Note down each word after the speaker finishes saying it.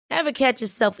Ever catch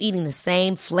yourself eating the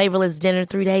same flavorless dinner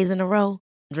 3 days in a row?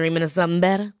 Dreaming of something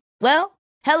better? Well,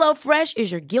 HelloFresh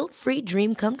is your guilt-free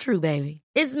dream come true, baby.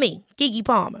 It's me, Keke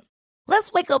Palmer.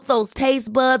 Let's wake up those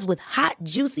taste buds with hot,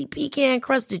 juicy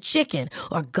pecan-crusted chicken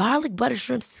or garlic butter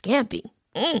shrimp scampi.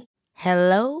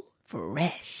 Hello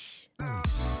Fresh.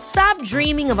 Stop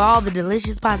dreaming of all the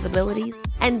delicious possibilities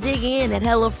and dig in at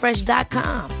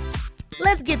HelloFresh.com.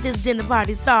 Let's get this dinner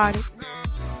party started.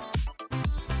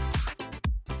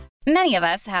 Many of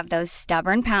us have those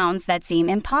stubborn pounds that seem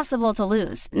impossible to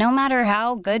lose, no matter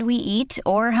how good we eat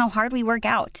or how hard we work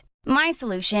out. My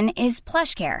solution is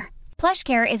PlushCare.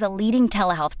 PlushCare is a leading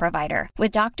telehealth provider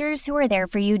with doctors who are there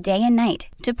for you day and night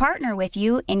to partner with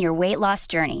you in your weight loss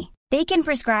journey. They can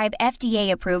prescribe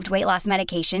FDA-approved weight loss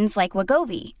medications like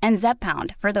Wegovy and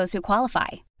Zepbound for those who qualify.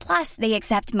 Plus, they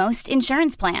accept most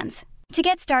insurance plans. To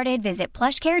get started, visit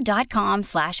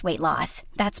plushcare.com/weightloss.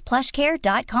 That's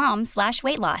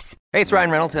plushcare.com/weightloss. Hey, it's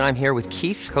Ryan Reynolds, and I'm here with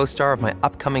Keith, co-star of my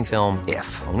upcoming film,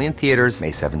 If, only in theaters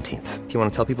May 17th. Do you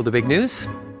want to tell people the big news?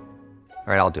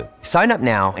 All right, I'll do it. Sign up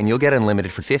now and you'll get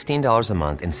unlimited for $15 a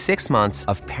month and 6 months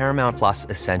of Paramount Plus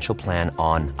Essential Plan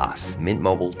on us.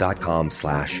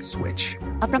 MintMobile.com/switch.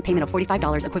 Upfront payment of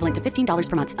 $45 equivalent to $15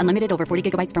 per month. Unlimited over 40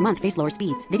 gigabytes per month. Face lower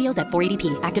speeds. Videos at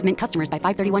 480p. Active Mint customers by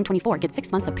 531.24 get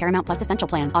 6 months of Paramount Plus Essential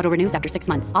Plan. Auto renews after 6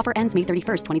 months. Offer ends May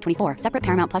 31st, 2024. Separate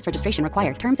Paramount Plus registration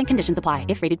required. Terms and conditions apply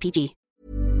if rated PG.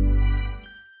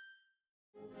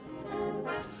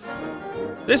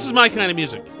 This is my kind of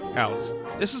music, Alice.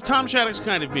 This is Tom Shattuck's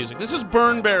kind of music. This is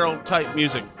burn barrel type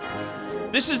music.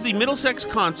 This is the Middlesex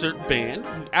Concert Band.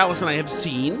 Alice and I have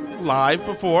seen live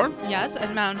before. Yes,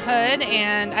 at Mount Hood,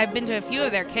 and I've been to a few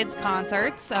of their kids'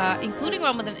 concerts, including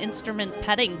one with an instrument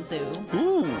petting zoo.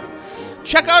 Ooh.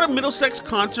 Check out a Middlesex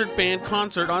Concert Band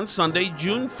concert on Sunday,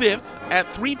 June 5th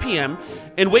at 3 p.m.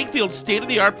 in Wakefield's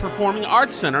state-of-the-art Performing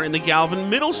Arts Center in the Galvin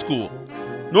Middle School.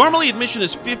 Normally, admission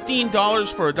is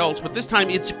 $15 for adults, but this time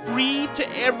it's free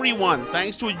to everyone,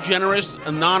 thanks to a generous,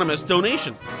 anonymous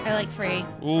donation. I like free.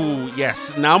 Ooh,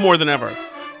 yes, now more than ever.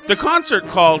 The concert,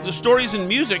 called Stories in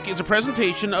Music, is a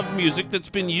presentation of music that's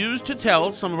been used to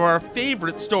tell some of our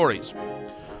favorite stories.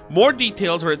 More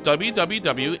details are at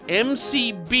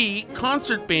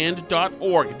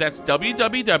www.mcbconcertband.org. That's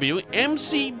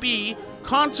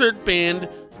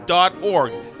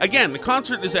www.mcbconcertband.org. Again, the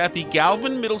concert is at the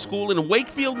Galvin Middle School in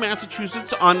Wakefield,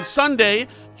 Massachusetts on Sunday,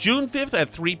 June 5th at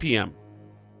 3 p.m.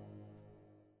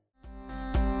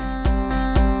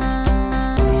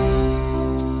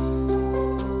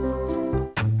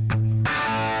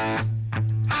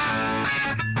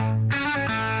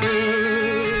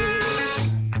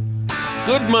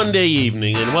 Good Monday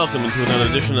evening, and welcome to another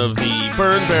edition of the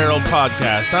Burn Barrel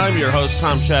Podcast. I'm your host,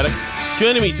 Tom Shattuck.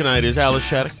 Joining me tonight is Alice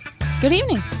Shattuck. Good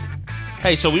evening.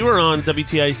 Hey, so we were on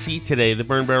WTIC today, the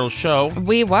Burn Barrel Show.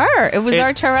 We were. It was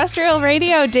our terrestrial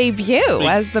radio debut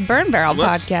as the Burn Barrel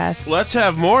Podcast. Let's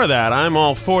have more of that. I'm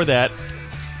all for that.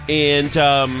 And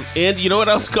you know what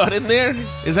else got in there?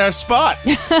 Is our spot.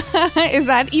 Is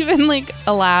that even,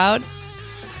 allowed?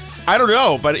 I don't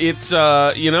know, but it's,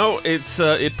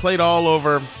 it played all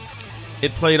over...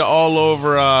 It played all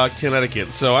over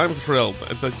Connecticut, so I'm thrilled.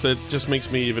 That just makes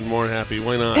me even more happy.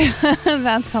 Why not?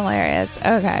 That's hilarious.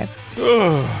 Okay.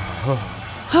 How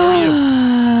are you?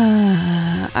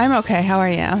 I'm okay. How are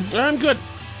you? I'm good.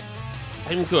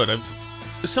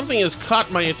 Something has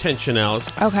caught my attention, Alice.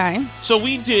 Okay. So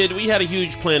we had a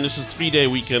huge plan. This is a 3-day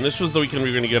weekend. This was the weekend we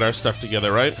were going to get our stuff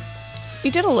together, right?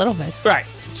 You did a little bit. Right.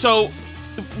 So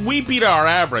we beat our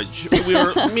average. We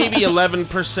were maybe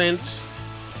 11%.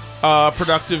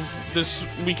 Productive this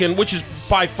weekend, which is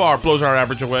by far blows our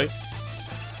average away.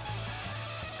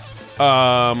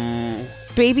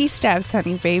 Baby steps,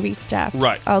 honey, baby steps.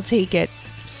 Right. I'll take it.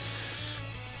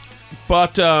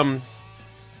 But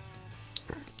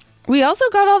we also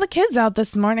got all the kids out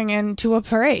this morning into a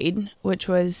parade, which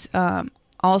was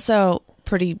also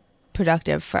pretty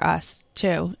productive for us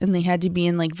too. And they had to be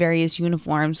in various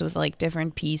uniforms with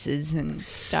different pieces and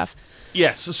stuff.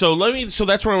 Yes, so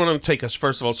that's where I want to take us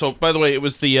first of all. So, by the way, it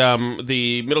was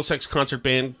the Middlesex Concert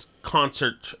Band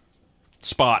concert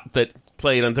spot that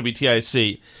played on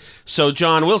WTIC. So,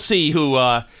 John, we'll see who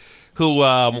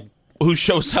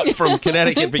shows up from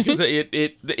Connecticut because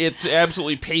it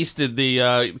absolutely pasted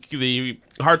the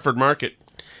Hartford market.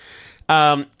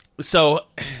 So,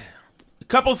 a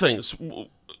couple things.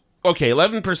 Okay,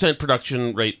 11%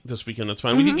 production rate this weekend. That's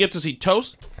fine. Mm-hmm. We did get to see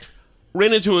Toast.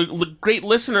 Ran into a great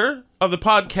listener of the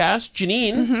podcast,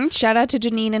 Janine. Mm-hmm. Shout out to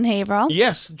Janine in Haverhill.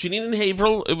 Yes, Janine in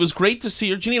Haverhill. It was great to see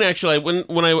her. Janine, actually, when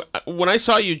I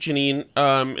saw you, Janine,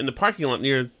 in the parking lot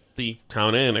near the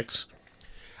town annex,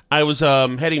 I was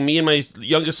heading. Me and my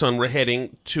youngest son were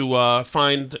heading to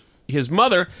find his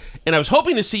mother, and I was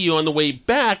hoping to see you on the way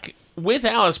back with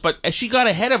Alice, but as she got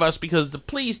ahead of us because the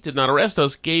police did not arrest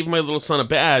us, gave my little son a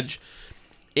badge,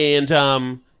 and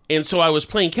so I was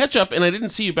playing catch up, and I didn't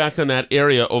see you back in that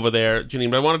area over there,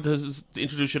 Janine. But I wanted to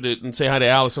introduce you and say hi to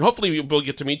Alice, and hopefully we'll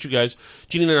get to meet you guys.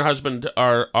 Janine and her husband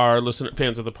are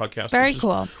fans of the podcast. Very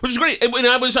cool, which is great. And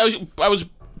I was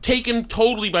taken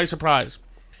totally by surprise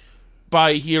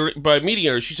by meeting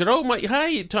her. She said, "Oh my,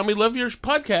 hi, Tommy, love your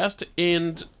podcast,"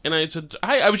 and I said,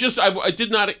 "Hi."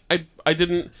 I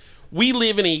didn't. We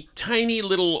live in a tiny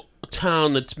little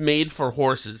town that's made for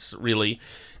horses, really,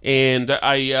 and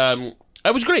I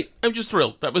was great. I'm just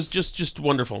thrilled. That was just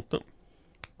wonderful.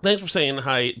 Thanks for saying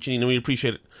hi, Janine. We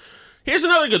appreciate it. Here's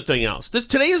another good thing, Alice.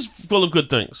 Today is full of good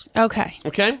things. Okay.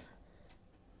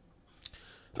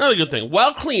 Another good thing.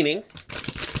 While cleaning,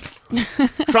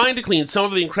 trying to clean some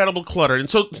of the incredible clutter, and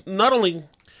so not only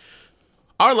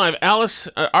our lives,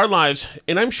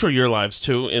 and I'm sure your lives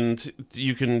too, and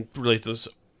you can relate to this.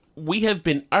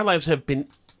 Our lives have been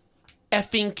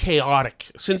effing chaotic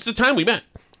since the time we met.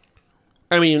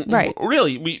 I mean, right.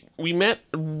 Really, we met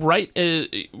right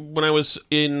when I was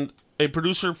a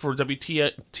producer for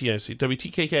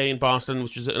WTKK in Boston,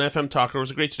 which is an FM talker. It was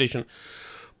a great station,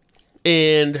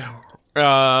 and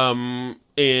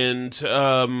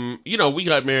we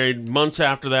got married months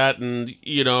after that, and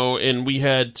we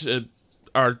had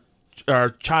our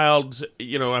child,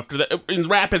 after that in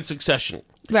rapid succession.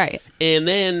 Right. And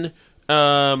then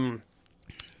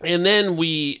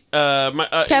we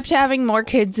kept having more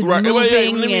kids and right,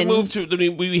 moving. And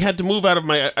then we had to move out of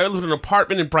I lived in an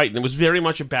apartment in Brighton. It was very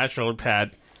much a bachelor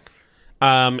pad,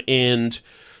 and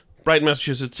Brighton,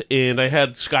 Massachusetts. And I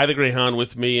had Sky the Greyhound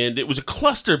with me, and it was a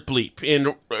cluster bleep,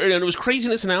 and it was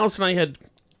craziness. And Alice and I had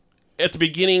at the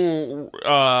beginning.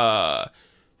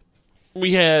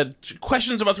 We had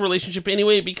questions about the relationship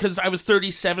anyway, because I was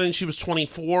 37 and she was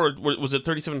 24. Was it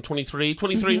 37, 23?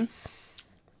 23? Mm-hmm.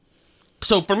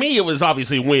 So for me, it was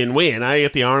obviously win-win. I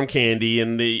get the arm candy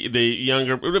and the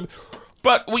younger...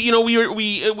 But, we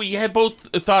had both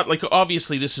thought, like,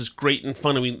 obviously this is great and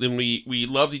fun, and we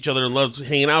loved each other and loved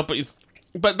hanging out,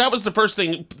 but that was the first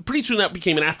thing. Pretty soon that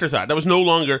became an afterthought. That was no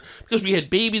longer... Because we had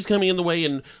babies coming in the way,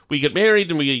 and we get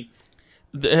married, and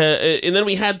and then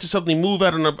we had to suddenly move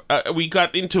out, and we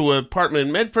got into an apartment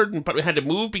in Medford, but we had to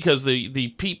move because the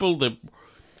people, the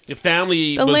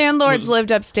family... The landlords lived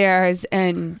upstairs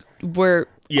and were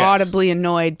audibly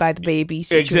annoyed by the baby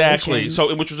situation. Exactly.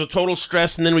 So, which was a total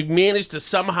stress, and then we managed to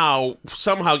somehow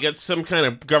get some kind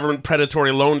of government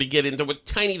predatory loan to get into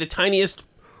the tiniest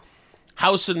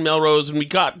house in Melrose, and we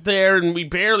got there, and we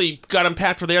barely got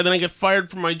unpacked for there. Then I got fired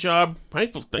from my job.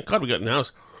 Thank God we got in the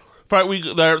house.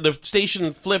 The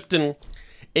station flipped, and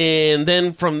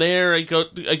then from there I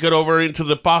got over into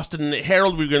the Boston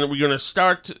Herald. We're gonna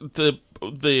start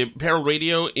the Herald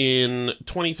Radio in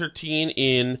 2013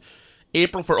 in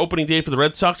April for opening day for the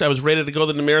Red Sox. I was ready to go.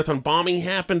 Then the marathon bombing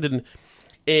happened,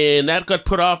 and that got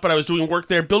put off. But I was doing work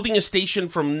there, building a station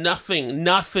from nothing.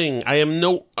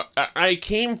 I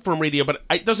came from radio, but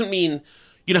it doesn't mean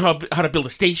you know how to build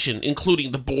a station,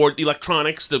 including the board, the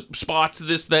electronics, the spots,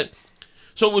 this, that.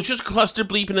 So it was just cluster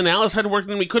bleep, and then Alice had to work,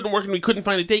 and we couldn't work, and we couldn't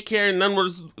find a daycare, and then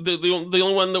was the only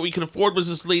one that we could afford was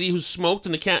this lady who smoked,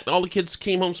 and all the kids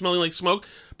came home smelling like smoke.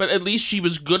 But at least she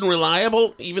was good and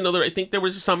reliable, even though I think there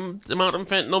was some amount of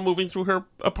fentanyl moving through her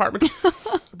apartment.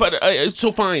 But it's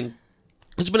so fine.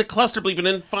 It's been a cluster bleep, and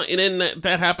then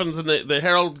that happens, and the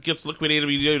Herald gets liquidated.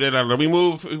 We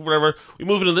move, whatever. We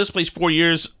move into this place 4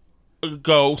 years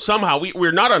ago. Somehow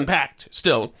we're not unpacked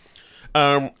still.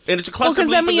 And it's a cluster. Because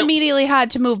then we immediately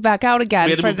had to move back out again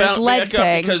for this lead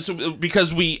thing.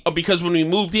 Because when we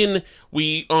moved in,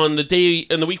 on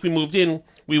the week we moved in,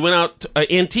 we went out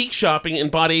antique shopping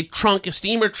and bought a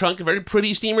steamer trunk, a very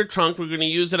pretty steamer trunk. We're going to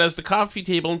use it as the coffee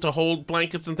table and to hold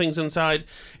blankets and things inside.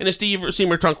 And the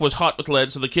steamer trunk was hot with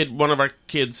lead, so one of our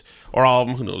kids, or all of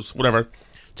them, who knows, whatever,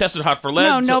 tested hot for lead.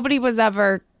 No, nobody was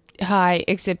ever high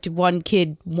except one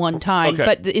kid one time. Okay.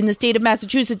 But in the state of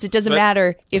Massachusetts, it doesn't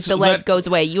matter if the lead goes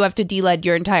away. You have to de-lead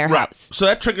your entire house. So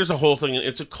that triggers the whole thing.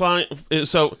 It's a client.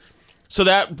 So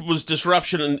that was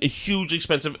disruption and hugely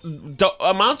expensive.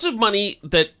 Amounts of money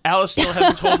that Alice still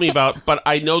hasn't told me about, but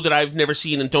I know that I've never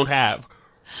seen and don't have.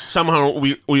 Somehow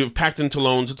we've packed into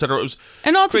loans, etc.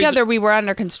 And altogether, we were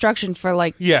under construction for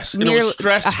nearly it was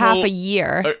stressful, a half a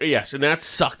year. Yes, and that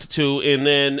sucked too. And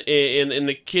then and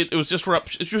the kid, it was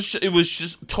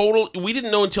just total. We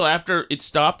didn't know until after it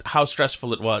stopped how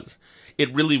stressful it was.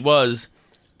 It really was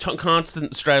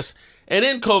constant stress. And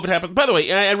then COVID happened. By the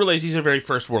way, I realize these are very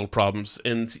first world problems,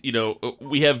 and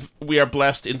we are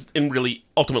blessed and really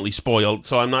ultimately spoiled.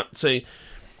 So I'm not saying,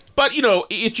 but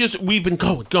it just we've been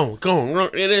going,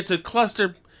 and it's a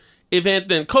cluster event.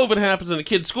 Then COVID happens in the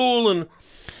kids' school, and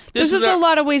this is a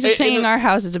lot of ways of saying our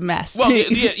house is a mess. Well,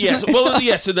 yes,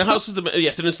 yes, and the house is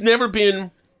yes, and it's never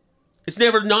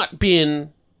not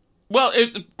been. Well,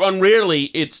 rarely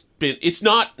it's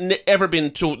not ever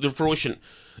been to the fruition.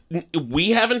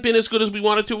 We haven't been as good as we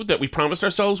wanted to, that we promised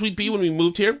ourselves we'd be when we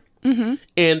moved here, and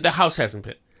the house hasn't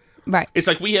been. Right. It's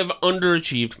like we have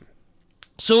underachieved.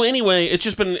 So anyway, it's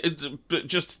just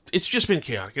been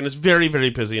chaotic, and it's very,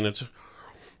 very busy,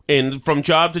 and from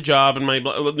job to job, and my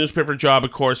newspaper job,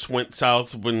 of course, went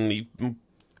south when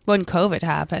COVID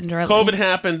happened. Really. COVID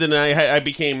happened, and I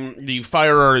became the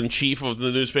firer-in-chief of the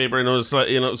newspaper, and it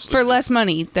was for less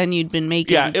money than you'd been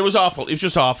making. Yeah, it was awful. It was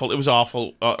just awful. It was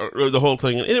awful. The whole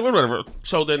thing, and whatever.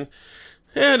 So then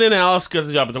Alice got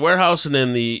the job at the warehouse, and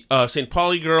then the St.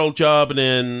 Pauli girl job, and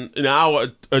then now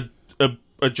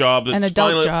a job that's an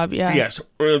adult job. Yeah. Yes,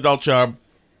 an adult job,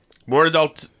 more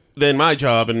adult than my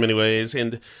job in many ways,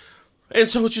 and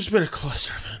so it's just been a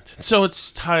cluster event, and so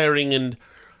it's tiring and.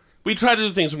 We try to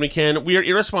do things when we can. We are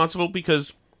irresponsible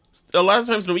because a lot of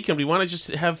times on the weekend we want to just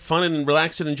have fun and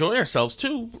relax and enjoy ourselves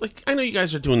too. Like, I know you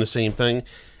guys are doing the same thing.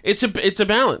 It's a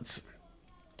balance.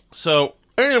 So,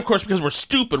 and of course, because we're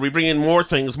stupid, we bring in more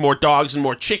things, more dogs and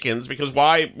more chickens, because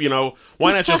why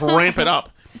not just ramp it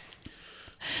up?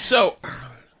 So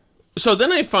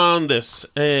then I found this,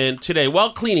 and today,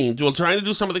 while cleaning, trying to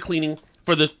do some of the cleaning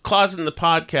for the closet and the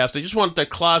podcast, I just want that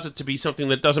closet to be something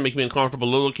that doesn't make me uncomfortable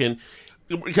looking.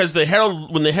 Because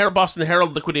when the Boston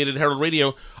Herald liquidated Herald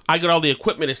Radio, I got all the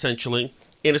equipment essentially,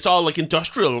 and it's all like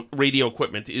industrial radio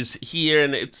equipment is here,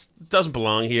 and it doesn't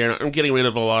belong here. I'm getting rid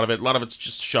of a lot of it. A lot of it's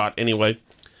just shot anyway.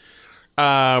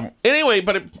 So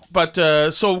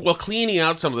while cleaning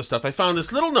out some of the stuff, I found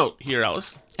this little note here,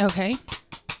 Alice. Okay.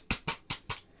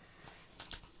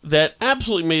 That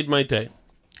absolutely made my day.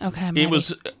 Okay, I'm ready.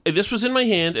 This was in my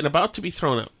hand and about to be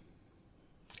thrown out.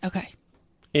 Okay.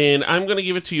 And I'm going to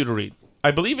give it to you to read. I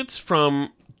believe it's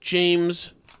from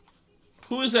James.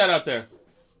 Who is that out there?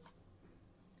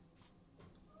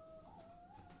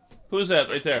 Who is that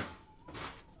right there?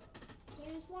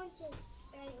 James wants it.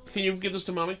 Can you give this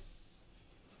to Mommy?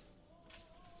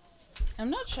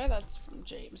 I'm not sure that's from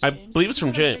James. I believe it's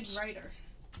from James. A big writer.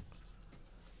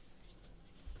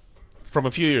 From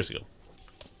a few years ago.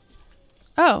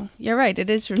 Oh, you're right. It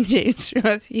is from James from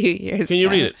a few years ago. Can you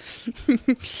read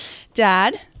it?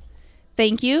 Dad,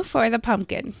 thank you for the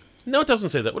pumpkin. No, it doesn't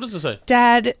say that. What does it say?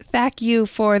 Dad, thank you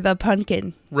for the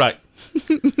pumpkin. Right.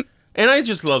 And I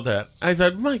just love that. I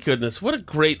thought, my goodness, what a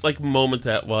great moment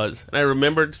that was. And I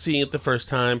remembered seeing it the first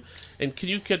time. And can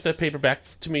you get that paper back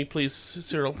to me, please,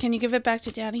 Cyril? Can you give it back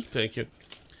to Daddy? Thank you.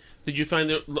 Did you find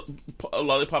the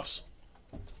lollipops?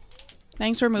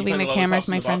 Thanks for moving the cameras,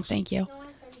 my friend. Box? Thank you.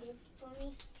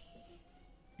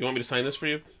 You want me to sign this for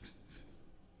you?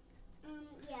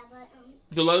 Yeah, but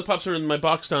The lollipops are in my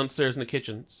box downstairs in the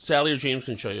kitchen. Sally or James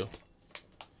can show you.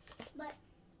 But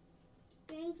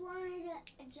James wanted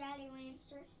a Jolly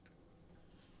Rancher.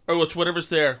 Oh, it's whatever's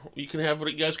there. You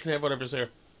guys can have whatever's there.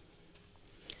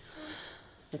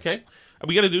 Okay?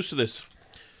 We got to do this.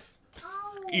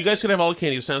 Oh. You guys can have all the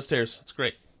candy. It's downstairs. It's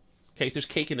great. Okay, there's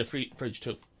cake in the fridge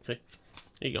too. Okay,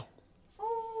 there you go.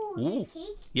 Oh, Ooh. there's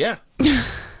cake? Yeah.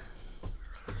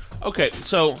 Okay,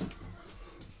 so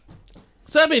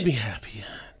that made me happy.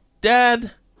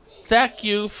 Dad, thank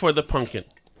you for the pumpkin.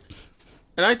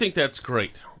 And I think that's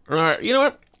great. All right, you know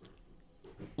what?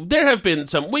 There have been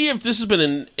this has been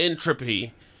an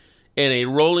entropy and a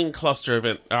rolling cluster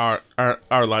of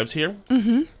our lives here.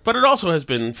 Mm-hmm. But it also has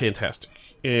been fantastic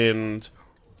and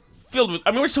filled with,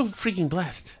 we're so freaking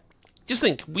blessed. Just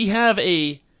think, we have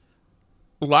a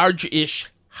large-ish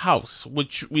house,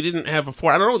 which we didn't have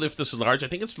before. I don't know if this is large. I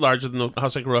think it's larger than the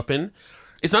house I grew up in.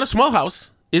 It's not a small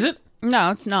house, is it?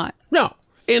 No, it's not. No.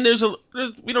 And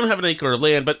we don't have an acre of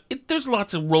land, but there's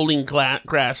lots of rolling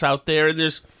grass out there, and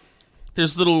there's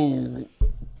little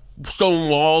stone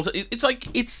walls.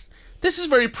 This is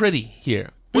very pretty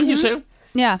here. Wouldn't you say?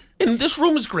 Yeah. And this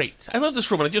room is great. I love this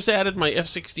room. And I just added my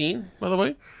F-16, by the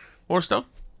way, more stuff.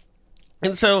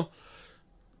 And so,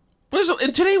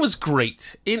 and today was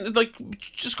great. And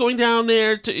just going down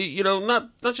there to,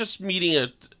 not just meeting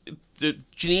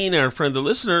Janine, our friend, the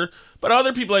listener, but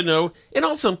other people I know. And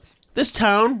also, this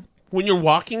town, when you're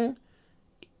walking,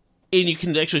 and you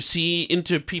can actually see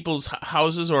into people's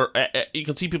houses, or you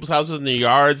can see people's houses in their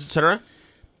yards, etc.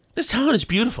 This town is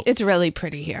beautiful. It's really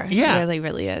pretty here. Yeah. It really,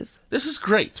 really is. This is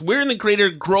great. We're in the greater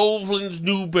Groveland,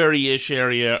 Newbury-ish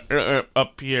area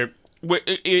up here.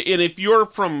 And if you're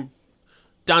from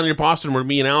down near Boston where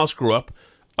me and Alice grew up...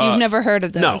 You've never heard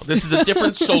of those. No, this is a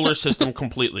different solar system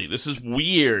completely. This is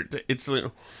weird.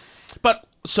 But,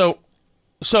 so...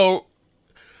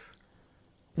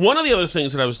 One of the other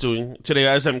things that I was doing today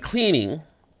as I'm cleaning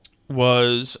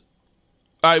was...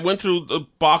 I went through the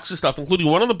box of stuff, including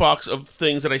one of the box of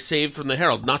things that I saved from the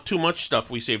Herald. Not too much stuff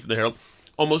we saved from the Herald.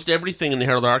 Almost everything in the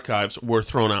Herald archives were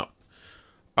thrown out.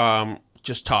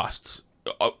 Just tossed.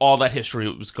 All that history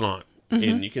was gone. Mm-hmm.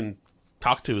 And you can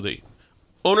talk to the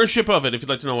ownership of it if you'd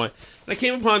like to know why. And I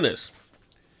came upon this.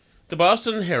 The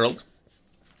Boston Herald.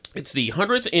 It's the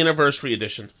 100th anniversary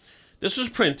edition. This was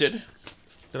printed,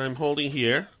 that I'm holding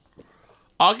here,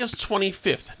 August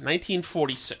 25th,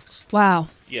 1946. Wow.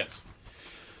 Yes.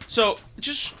 So,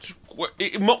 just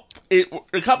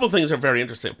a couple of things are very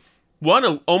interesting.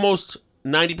 One, almost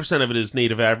 90% of it is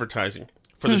native advertising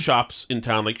for the shops in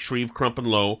town, like Shreve, Crump, and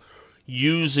Low,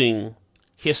 using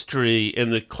history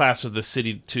and the class of the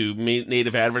city to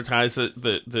native advertise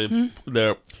the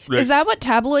Is that what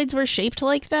tabloids were shaped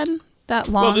like then? That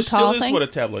long, well, this tall still thing? is what a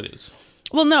tabloid is.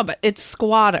 Well, no, but it's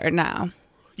squatter now.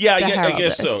 Yeah, The I Herald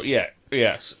guess is. so. Yeah,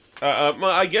 yes.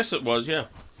 I guess it was, yeah.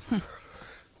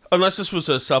 Unless this was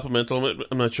a supplemental,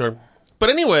 I'm not sure. But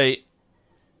anyway,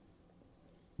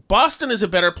 Boston is a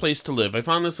better place to live. I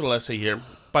found this little essay here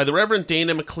by the Reverend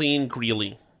Dana McLean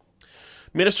Greeley,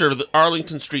 minister of the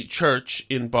Arlington Street Church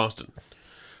in Boston.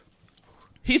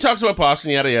 He talks about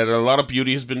Boston, yada yada. A lot of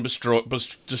beauty has been destroyed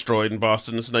in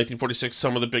Boston. This is 1946.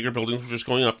 Some of the bigger buildings were just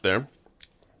going up there.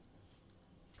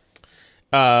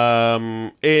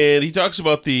 And he talks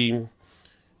about the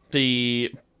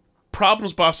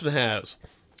problems Boston has.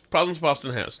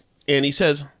 And he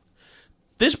says,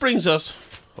 this brings us...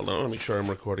 Hold on, let me make sure I'm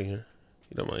recording here.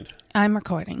 You don't mind? I'm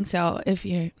recording, so if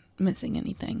you're missing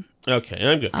anything, Okay,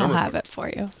 I'm good. I'll have it for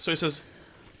you. So he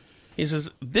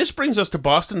says, this brings us to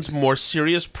Boston's more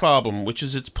serious problem, which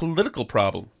is its political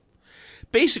problem.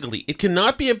 Basically, it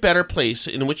cannot be a better place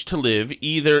in which to live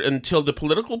either until the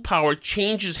political power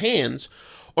changes hands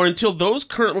or until those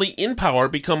currently in power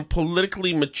become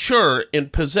politically mature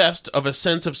and possessed of a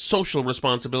sense of social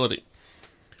responsibility.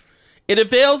 It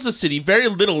avails the city very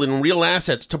little in real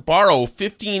assets to borrow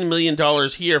 $15 million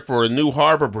here for a new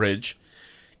harbor bridge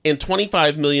and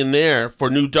 $25 million there for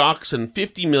new docks and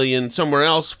 $50 million somewhere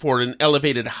else for an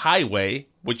elevated highway,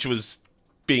 which was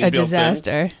being built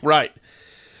disaster. then. Right.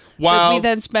 But we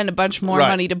then spend a bunch more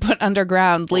money to put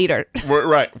underground later.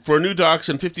 Right. For new docks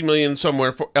and $50 million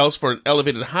somewhere else for an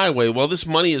elevated highway. Well, this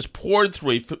money is poured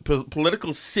through a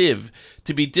political sieve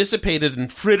to be dissipated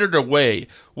and frittered away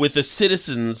with the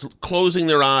citizens closing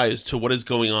their eyes to what is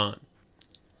going on.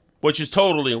 Which is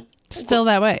totally... Still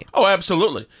that way. Oh,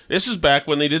 absolutely. This is back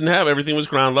when they didn't have everything was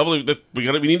ground level. We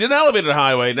need an elevated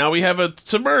highway. Now we have a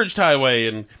submerged highway.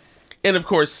 And of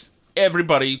course,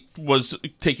 everybody was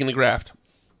taking the graft.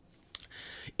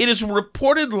 It is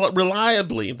reported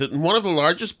reliably that one of the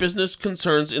largest business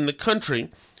concerns in the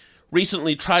country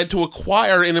recently tried to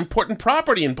acquire an important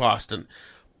property in Boston.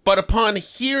 But upon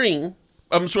being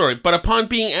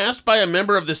asked by a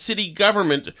member of the city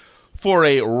government for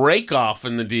a rake-off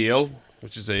in the deal,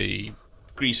 which is a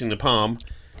greasing the palm,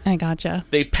 I gotcha.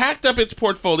 they packed up its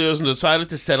portfolios and decided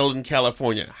to settle in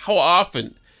California. How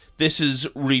often this is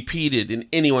repeated is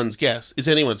anyone's guess.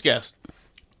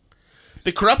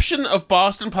 The corruption of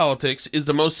Boston politics is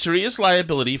the most serious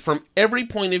liability from every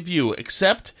point of view,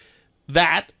 except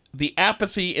that the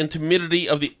apathy and timidity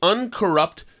of the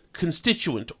uncorrupt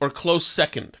constituent or close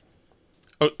second.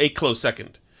 A close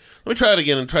second. Let me try it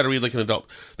again and try to read like an adult.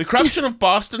 The corruption of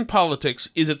Boston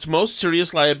politics is its most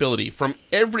serious liability from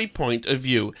every point of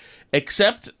view,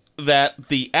 except that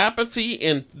the apathy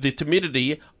and the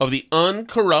timidity of the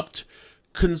uncorrupt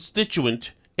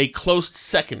constituent a close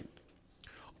second.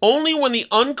 Only when the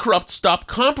uncorrupt stop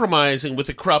compromising with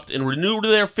the corrupt and renew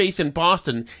their faith in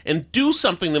Boston and do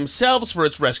something themselves for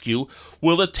its rescue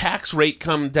will the tax rate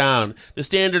come down, the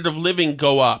standard of living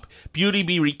go up, beauty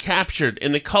be recaptured,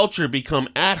 and the culture become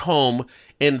at home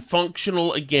and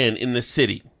functional again in the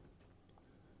city.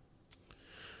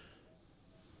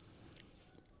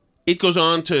 It goes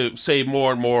on to say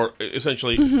more and more,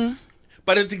 essentially,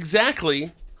 but it's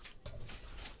exactly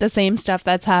the same stuff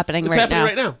that's happening right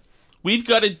now. We've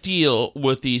got to deal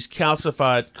with these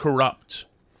calcified, corrupt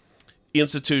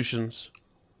institutions,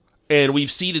 and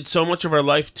we've ceded so much of our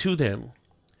life to them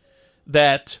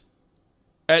that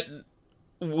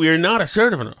we're not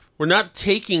assertive enough. We're not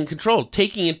taking control,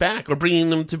 taking it back, or bringing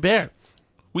them to bear.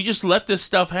 We just let this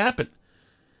stuff happen.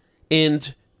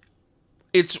 And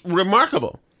it's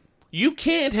remarkable. You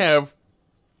can't have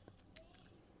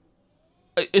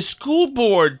a school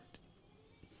board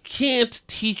can't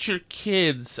teach your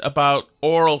kids about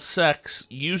oral sex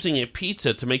using a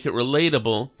pizza to make it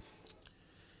relatable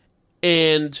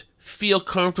and feel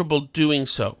comfortable doing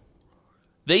so.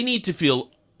 They need to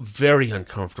feel very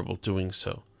uncomfortable doing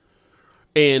so.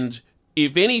 And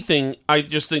if anything, I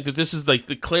just think that this is like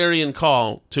the clarion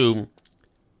call to,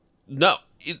 no,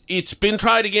 it's been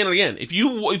tried again and again. If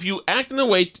you act in a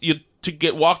way to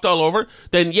get walked all over,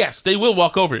 then yes, they will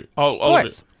walk over you. All over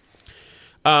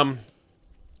you.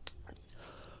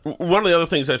 One of the other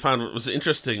things I found was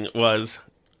interesting was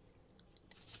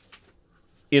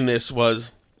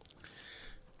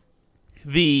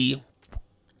the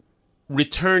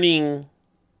returning.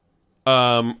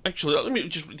 Actually, let me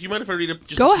just. Do you mind if I read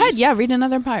it? Go ahead. Yeah, read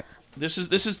another part. This is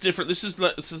different. This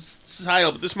is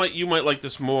style, but you might like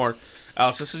this more,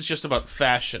 Alice. This is just about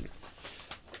fashion.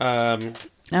 Okay.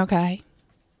 I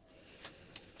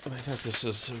thought this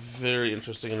is very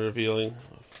interesting and revealing.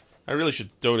 I really should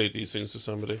donate these things to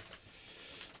somebody.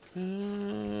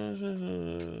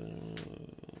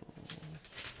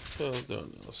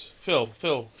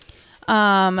 Phil.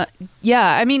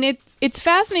 Yeah, I mean, it's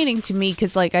fascinating to me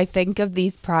because, like, I think of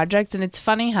these projects, and it's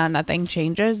funny how nothing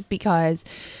changes because,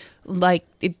 like,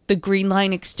 the Green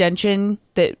Line extension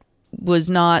that was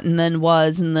not and then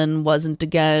was and then wasn't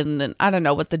again, and I don't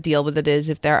know what the deal with it is,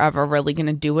 if they're ever really going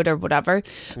to do it or whatever,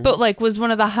 but, like, was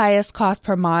one of the highest cost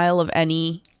per mile of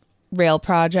any rail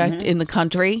project in the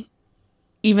country,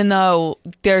 even though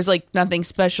there's like nothing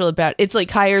special about it. It's like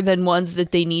higher than ones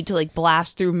that they need to like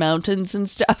blast through mountains and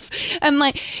stuff, and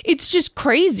like it's just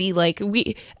crazy. Like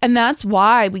and that's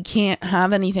why we can't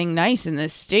have anything nice in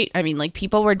this state. I mean, like,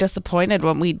 people were disappointed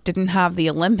when we didn't have the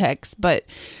Olympics, but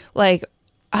like,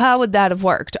 how would that have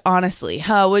worked? Honestly,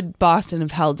 how would Boston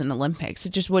have held an Olympics?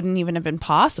 It just wouldn't even have been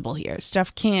possible here.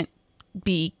 Stuff can't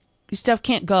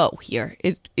go here.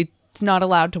 It's not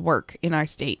allowed to work in our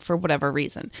state for whatever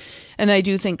reason. And I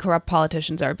do think corrupt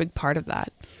politicians are a big part of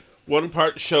that. One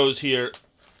part shows here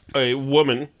a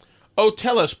woman. Oh,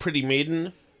 tell us, pretty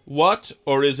maiden, what,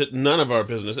 or is it none of our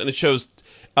business? And it shows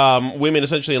women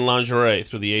essentially in lingerie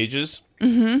through the ages.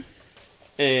 Mm-hmm.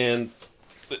 And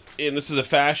this is a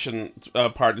fashion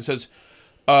part. It says,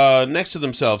 next to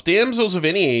themselves, damsels of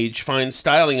any age find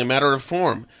styling a matter of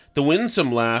form. The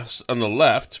winsome lass on the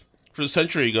left, from a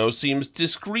century ago, seems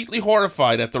discreetly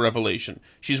horrified at the revelation.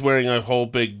 She's wearing a whole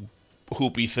big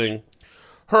hoopy thing.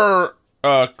 Her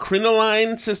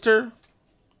crinoline sister...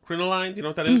 Crinoline, do you know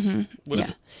what that is? Mm-hmm. What is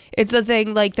yeah. it? It's a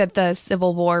thing like that the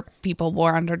Civil War people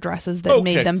wore under dresses that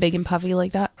made them big and puffy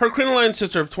like that. Her crinoline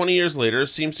sister of 20 years later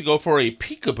seems to go for a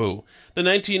peekaboo. The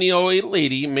 1908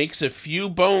 lady makes a few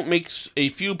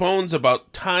bones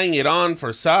about tying it on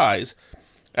for size.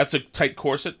 That's a tight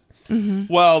corset.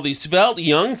 Mm-hmm. While the svelte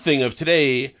young thing of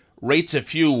today rates a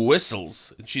few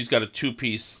whistles. And she's got a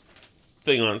two-piece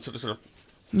thing on. Sort of.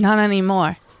 Not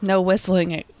anymore. No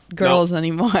whistling at girls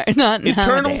anymore. Not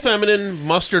Eternal nowadays. feminine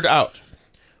mustered out.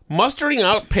 Mustering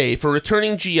out pay for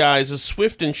returning GIs is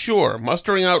swift and sure.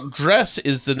 Mustering out dress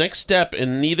is the next step,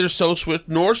 and neither so swift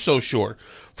nor so sure.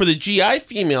 For the GI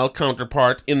female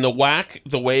counterpart in the whack,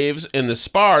 the waves, and the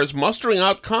spars, mustering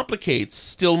out complicates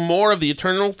still more of the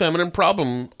eternal feminine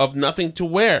problem of nothing to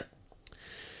wear.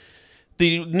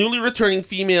 The newly returning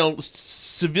female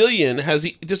civilian has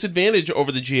the disadvantage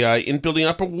over the GI in building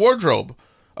up a wardrobe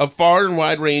of far and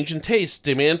wide range and taste,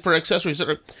 demand for accessories.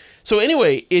 So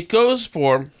anyway, it goes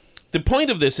for... The point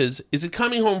of this is that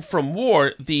coming home from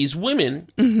war, these women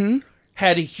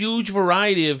had a huge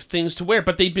variety of things to wear,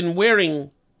 but they've been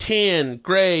wearing tan,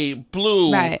 gray,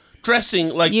 blue, dressing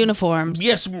like... Uniforms.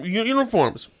 Yes,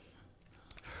 uniforms.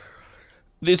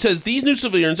 It says these new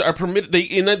civilians are permitted...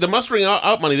 in the mustering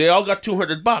out money, they all got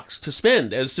 $200 to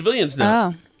spend as civilians now.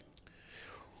 Oh.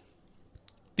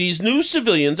 These new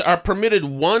civilians are permitted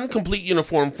one complete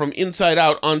uniform from inside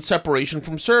out on separation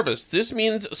from service. This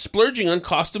means splurging on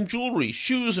costume jewelry,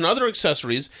 shoes, and other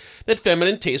accessories that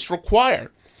feminine tastes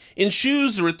require. In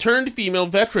shoes, the returned female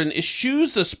veteran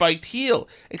eschews the spiked heel,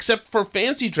 except for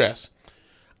fancy dress.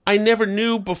 I never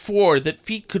knew before that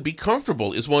feet could be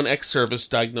comfortable, is one ex-service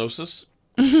diagnosis.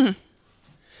 A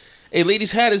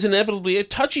lady's hat is inevitably a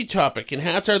touchy topic, and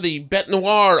hats are the bête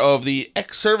noire of the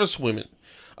ex-service women.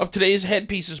 Of today's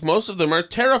headpieces, most of them are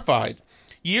terrified.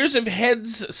 Years of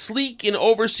heads sleek in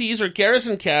overseas or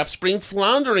garrison caps bring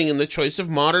floundering in the choice of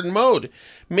modern mode.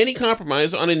 Many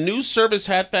compromise on a new service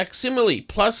hat facsimile,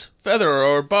 plus feather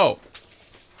or bow.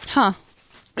 Huh.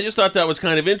 I just thought that was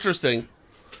kind of interesting,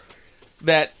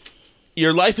 that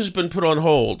your life has been put on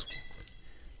hold.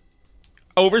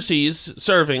 overseas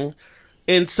serving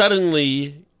and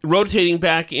suddenly rotating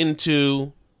back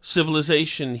into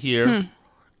civilization here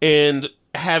and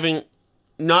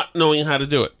not knowing how to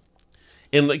do it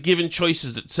and like given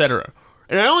choices, etc.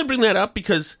 And I only bring that up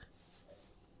because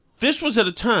this was at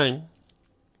a time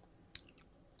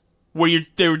where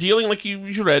they were dealing, like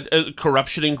you read,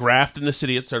 corruption and graft in the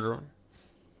city, etc.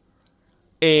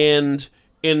 And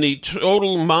in the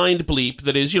total mind bleep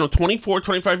that is, 24,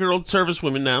 25-year-old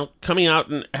servicewomen now coming out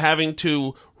and having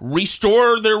to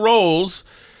restore their roles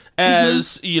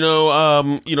as,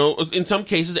 in some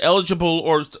cases eligible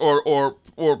or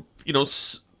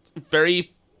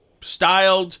very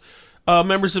styled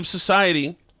members of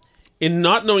society, in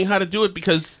not knowing how to do it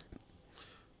because...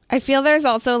 I feel there's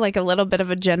also like a little bit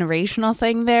of a generational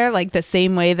thing there, like the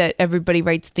same way that everybody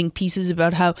writes think pieces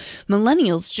about how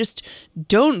millennials just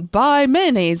don't buy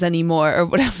mayonnaise anymore or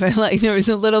whatever. Like there was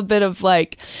a little bit of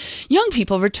like young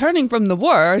people returning from the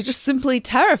war are just simply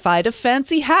terrified of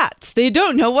fancy hats. They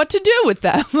don't know what to do with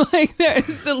them. Like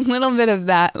there's a little bit of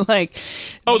that, like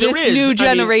this new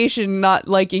generation not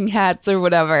liking hats or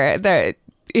whatever.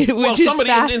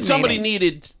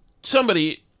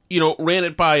 Somebody ran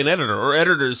it by an editor, or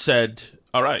editors said,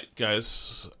 all right,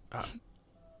 guys,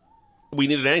 we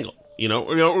need an angle,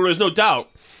 there's no doubt,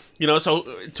 so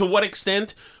to what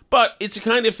extent, but it's a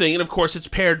kind of thing, and of course it's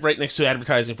paired right next to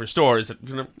advertising for stores,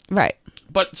 Right.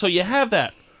 But so you have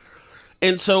that,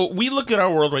 and so we look at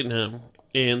our world right now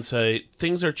and say,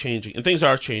 things are changing, and things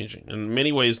are changing, in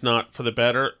many ways not for the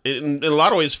better, in a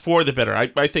lot of ways for the better.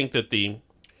 I think that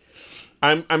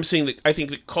I'm seeing that, I think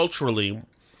that culturally,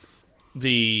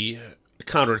 the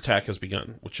counterattack has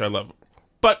begun, which I love.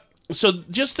 But so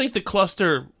just think the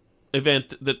cluster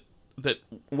event that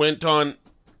went on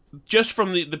just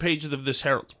from the pages of this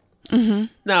Herald. Mm-hmm.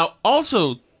 Now,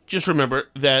 also just remember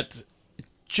that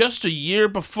just a year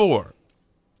before,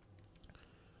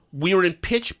 we were in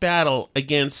pitched battle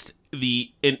against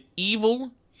an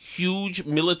evil, huge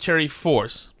military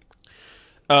force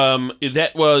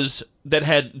that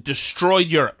had destroyed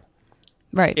Europe.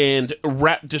 Right. And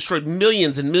destroyed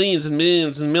millions and millions and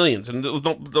millions and millions. And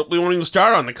we won't even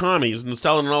start on the commies and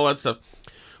Stalin and all that stuff.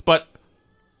 But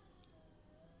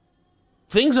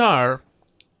things are...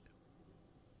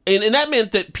 And that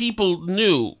meant that people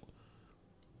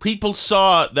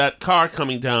saw that car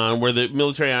coming down where the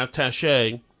military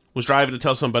attaché was driving to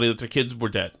tell somebody that their kids were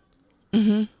dead.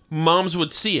 Mm-hmm. Moms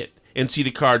would see it and see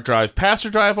the car drive past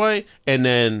their driveway and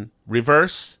then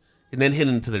reverse and then hit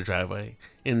into their driveway.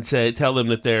 And tell them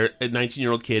that their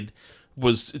 19-year-old kid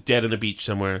was dead on a beach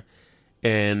somewhere.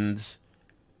 And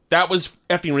that was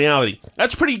effing reality.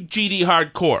 That's pretty GD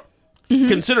hardcore,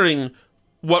 considering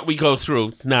what we go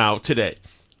through now, today.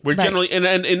 We're generally... And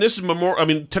this is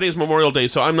today's Memorial Day,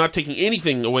 so I'm not taking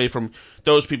anything away from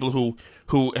those people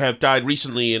who have died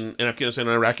recently in Afghanistan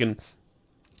and Iraq and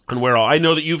where all. I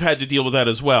know that you've had to deal with that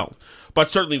as well. But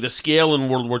certainly the scale in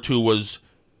World War II was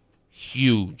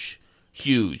huge.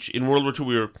 Huge. In World War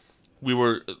II, we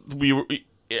were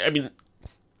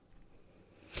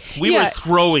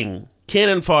throwing,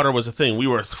 cannon fodder was a thing. We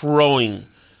were throwing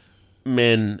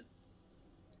men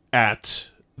at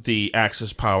the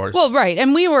Axis powers. Well, right.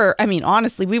 And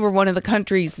honestly, we were one of the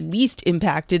countries least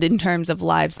impacted in terms of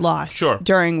lives lost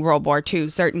during World War II,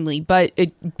 certainly. But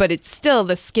it's still,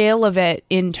 the scale of it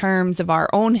in terms of our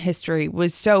own history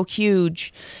was so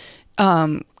huge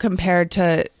compared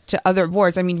to other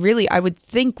wars. I mean, really, I would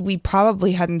think we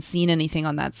probably hadn't seen anything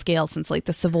on that scale since like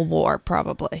the Civil War,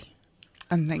 probably.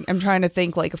 I'm trying to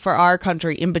think, like, for our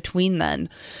country in between then,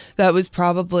 it was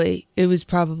probably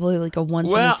like a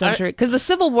once in a century, because the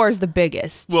Civil War is the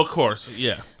biggest. Well, of course,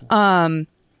 yeah. In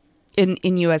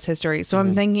U.S. history. So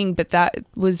I'm thinking, but that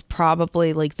was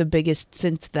probably like the biggest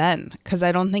since then, because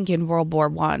I don't think in World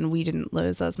War I we didn't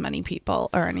lose as many people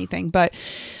or anything. But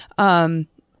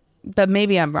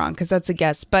maybe I'm wrong, because that's a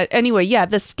guess. But anyway, yeah,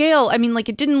 the scale,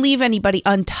 it didn't leave anybody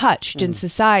untouched in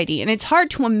society. And it's hard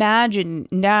to imagine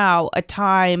now a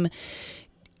time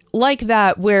like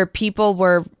that where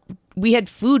we had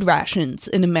food rations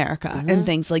in America and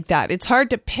things like that. It's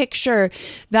hard to picture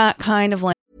that kind of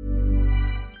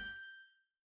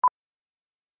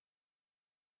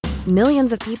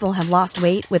Millions of people have lost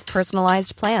weight with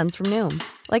personalized plans from Noom.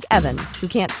 Like Evan, who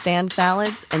can't stand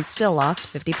salads and still lost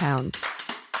 50 pounds.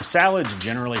 Salads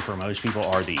generally for most people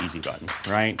are the easy button,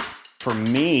 right? For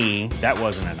me, that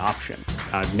wasn't an option.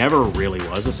 I never really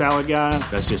was a salad guy.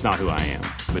 That's just not who I am.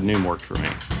 But Noom worked for me.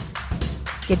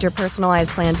 Get your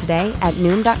personalized plan today at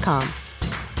Noom.com.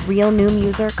 Real Noom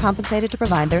user compensated to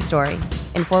provide their story.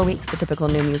 In 4 weeks, the typical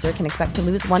Noom user can expect to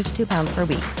lose 1 to 2 pounds per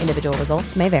week. Individual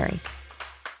results may vary.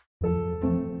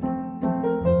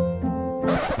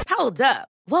 Hold up.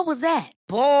 What was that?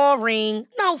 Boring.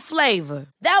 No flavor.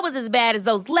 That was as bad as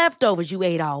those leftovers you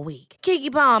ate all week.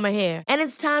 Keke Palmer here, and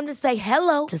it's time to say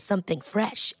hello to something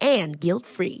fresh and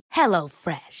guilt-free. Hello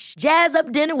Fresh. Jazz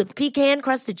up dinner with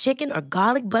pecan-crusted chicken or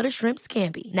garlic butter shrimp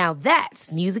scampi. Now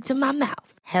that's music to my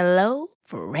mouth. Hello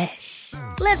Fresh.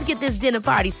 Let's get this dinner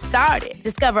party started.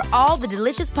 Discover all the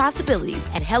delicious possibilities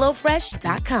at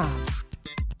hellofresh.com.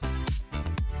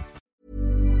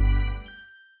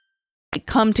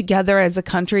 Come together as a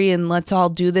country and let's all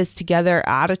do this together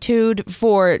attitude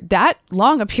for that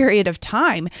long a period of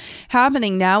time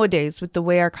happening nowadays with the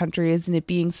way our country is and it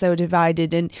being so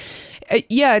divided. And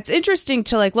yeah, it's interesting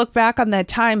to like look back on that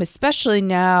time, especially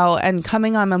now and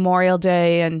coming on Memorial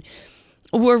Day, and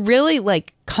we're really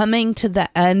like coming to the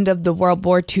end of the World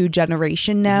War II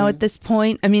generation now at this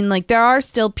point. I mean, like there are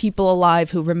still people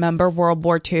alive who remember World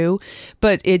War II,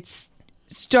 but it's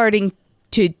starting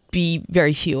to be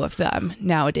very few of them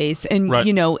nowadays. And,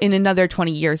 you know, in another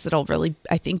 20 years, it'll really,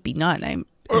 I think, be none.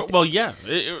 Well, yeah.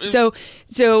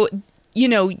 So, you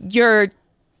know,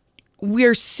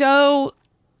 we're so,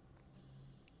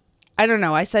 I don't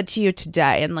know. I said to you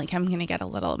today, and like, I'm going to get a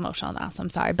little emotional now, so I'm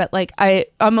sorry. But like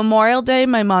on Memorial Day,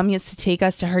 my mom used to take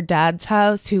us to her dad's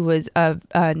house, who was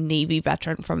a Navy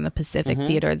veteran from the Pacific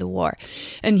Theater of the War.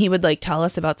 And he would like tell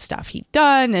us about stuff he'd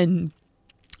done and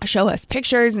show us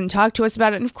pictures and talk to us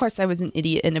about it. And of course I was an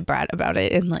idiot and a brat about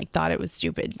it and like thought it was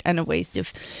stupid and a waste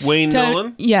of Wayne time.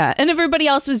 Nolan. Yeah. And everybody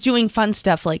else was doing fun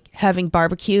stuff like having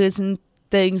barbecues and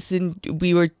things, and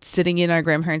we were sitting in our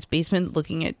grandparents' basement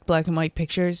looking at black and white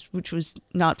pictures, which was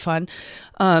not fun.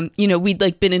 You know, we'd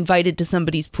like been invited to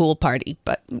somebody's pool party,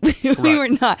 but we were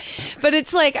not. But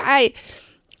it's like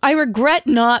I regret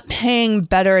not paying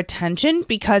better attention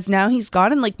because now he's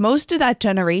gone and like most of that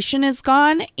generation is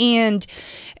gone. And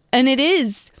it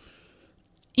is,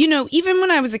 you know, even when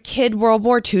I was a kid, World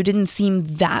War II didn't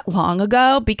seem that long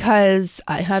ago because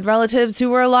I had relatives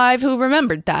who were alive who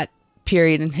remembered that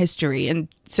period in history. And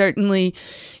certainly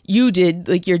you did,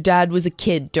 like your dad was a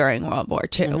kid during World War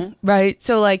II, right?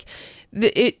 So like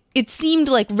it seemed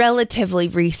like relatively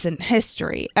recent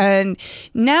history. And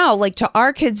now, like to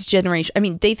our kids' generation, I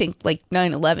mean, they think like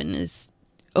 9/11 is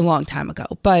a long time ago.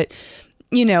 But,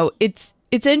 you know, it's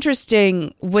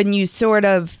interesting when you sort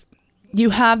of,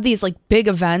 you have these like big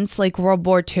events like World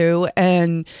War II,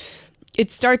 and it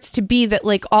starts to be that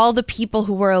like all the people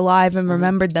who were alive and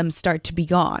remembered them start to be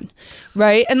gone,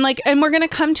 right? And like, and we're going to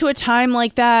come to a time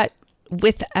like that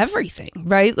with everything,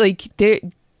 right? Like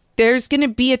there's going to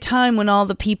be a time when all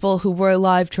the people who were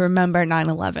alive to remember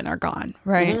 9/11 are gone,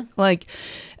 right? Like,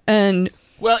 and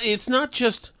well, it's not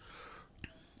just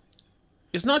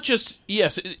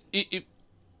yes.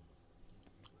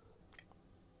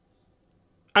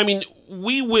 I mean,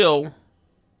 we will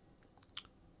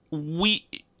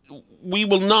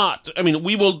not. I mean,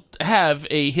 we will have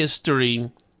a history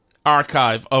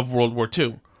archive of World War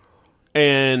II.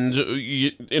 And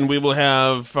we will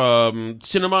have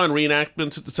cinema and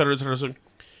reenactments, et cetera, et cetera, et cetera.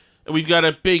 And we've got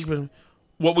a big...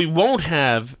 What we won't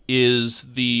have is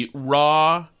the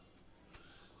raw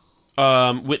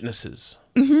witnesses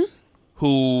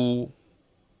who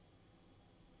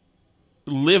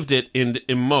lived it and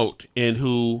emote, and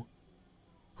who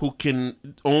can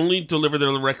only deliver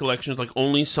their recollections like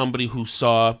only somebody who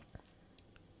saw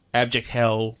abject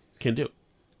hell can do.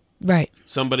 right.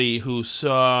 Somebody who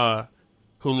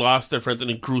lost their friends in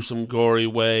a gruesome, gory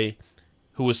way,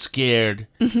 who was scared,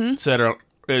 etc.,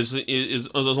 is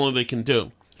only they can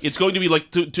do. It's going to be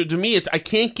like, to me, I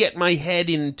can't get my head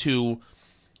into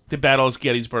the Battle of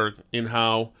Gettysburg and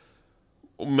how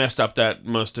messed up that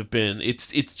must have been.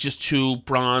 It's just too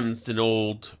bronzed and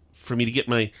old for me to get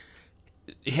my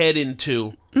head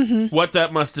into what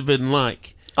that must have been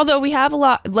like. Although we have a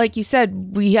lot, like you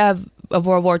said, we have of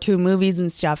World War II movies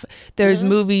and stuff. There's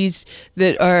movies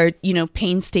that are,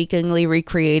 painstakingly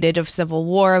recreated of Civil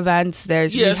War events.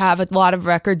 We have a lot of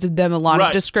records of them, a lot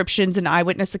of descriptions and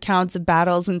eyewitness accounts of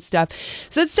battles and stuff.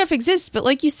 So that stuff exists, but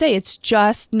like you say, it's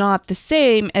just not the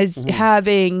same as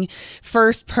having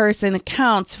first-person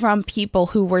accounts from people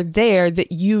who were there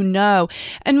that you know.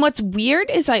 And what's weird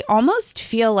is I almost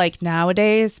feel like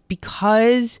nowadays,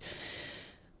 because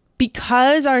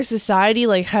our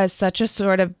society has such a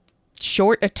sort of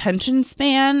short attention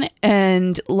span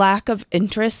and lack of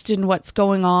interest in what's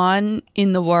going on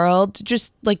in the world,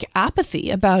 just apathy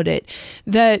about it,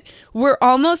 that we're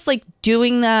almost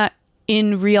doing that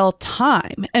in real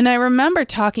time. And I remember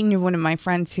talking to one of my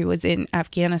friends who was in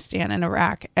Afghanistan and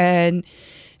Iraq, and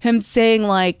him saying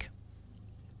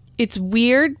it's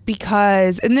weird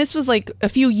because, and this was like a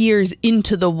few years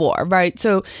into the war, right?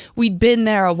 So we'd been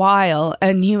there a while,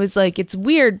 and he was like, it's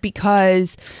weird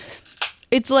because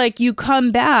it's like you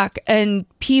come back and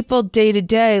people day to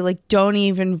day like don't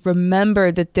even remember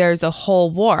that there's a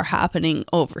whole war happening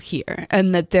over here,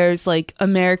 and that there's like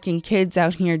American kids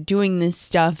out here doing this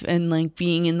stuff and like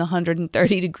being in the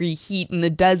 130-degree heat in the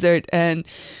desert and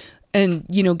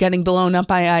you know, getting blown up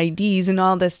by IEDs and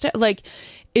all this stuff. Like,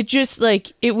 it just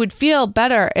like, it would feel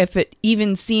better if it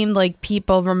even seemed like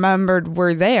people remembered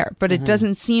we're there, but it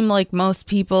doesn't seem like most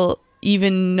people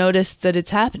even notice that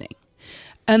it's happening.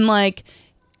 And like,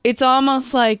 it's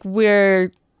almost like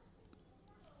we're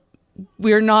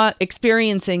not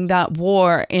experiencing that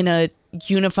war in a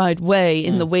unified way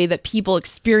in the way that people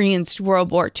experienced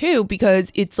World War II,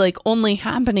 because it's like only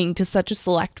happening to such a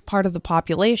select part of the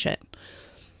population.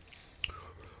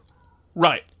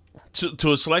 Right.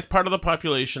 To a select part of the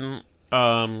population.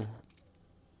 And,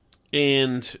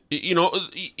 you know,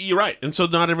 you're right. And so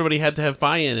not everybody had to have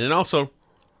buy-in. And also,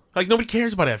 like, nobody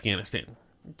cares about Afghanistan.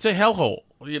 It's a hellhole.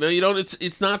 You know,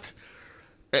 it's not,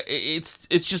 it's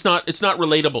just not, it's not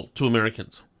relatable to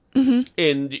Americans. Mm-hmm.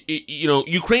 And, you know,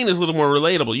 Ukraine is a little more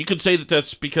relatable. You could say that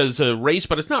that's because of race,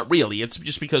 but it's not really. It's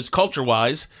just because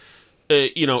culture-wise,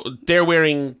 you know, they're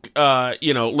wearing,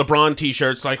 you know, LeBron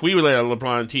T-shirts like we wear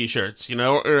LeBron T-shirts, you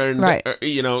know, and, right.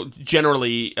 You know,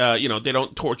 generally, you know, they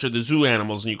don't torture the zoo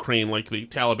animals in Ukraine like the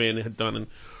Taliban had done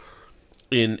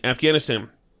in Afghanistan.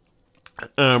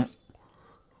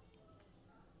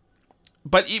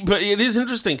 But it is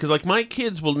interesting because, like, my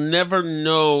kids will never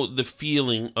know the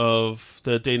feeling of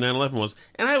the day 9/11 was.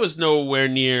 And I was nowhere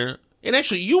near, and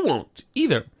actually you won't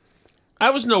either. I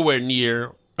was nowhere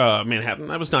near Manhattan.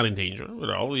 I was not in danger at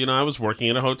all. You know, I was working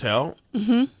in a hotel,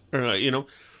 you know.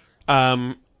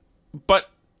 But,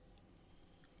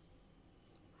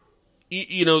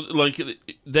 you know, like,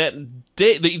 that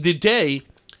day, the day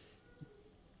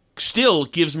still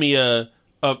gives me a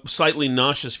slightly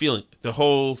nauseous feeling. The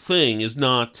whole thing is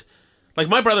not like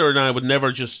my brother and I would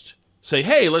never just say,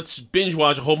 "Hey, let's binge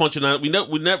watch a whole bunch of night." We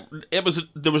never.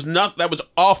 That was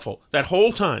awful that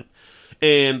whole time,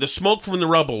 and the smoke from the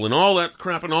rubble and all that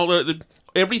crap and all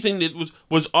everything that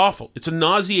was awful. It's a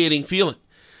nauseating feeling,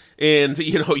 and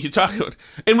you know you talk about,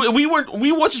 and we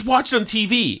just watched it on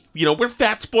TV. You know, we're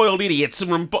fat spoiled idiots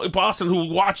from Boston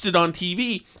who watched it on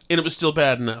TV, and it was still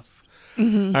bad enough.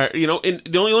 Mm-hmm. You know, and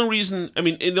the only reason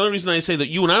I say that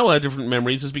you and I will have different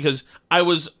memories is because I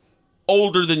was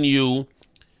older than you,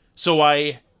 so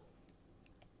I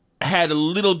had a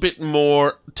little bit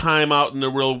more time out in the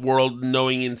real world,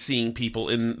 knowing and seeing people,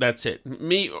 and that's it.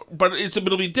 But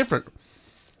it'll be different.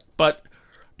 But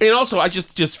and also, I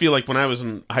just feel like when I was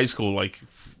in high school, like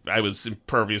I was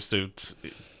impervious to.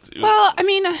 Well, I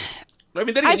mean, then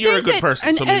again, you're a good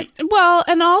person.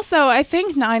 And also, I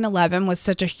think 9/11 was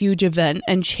such a huge event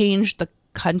and changed the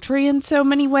country in so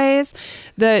many ways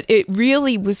that it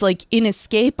really was like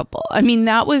inescapable. I mean,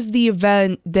 that was the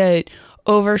event that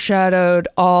overshadowed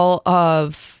all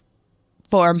of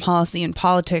foreign policy and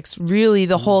politics really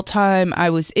the whole time I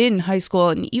was in high school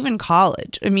and even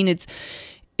college. I mean,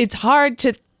 it's hard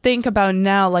to think about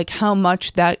now, like how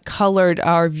much that colored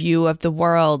our view of the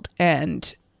world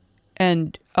and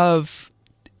of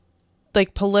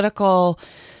like political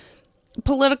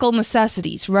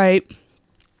necessities, right?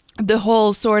 The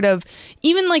whole sort of,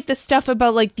 even like the stuff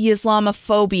about like the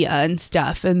Islamophobia and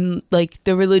stuff, and like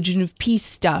the religion of peace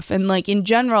stuff, and like in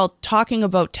general talking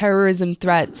about terrorism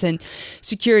threats and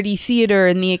security theater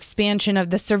and the expansion of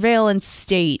the surveillance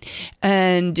state,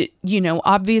 and you know,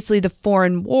 obviously the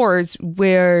foreign wars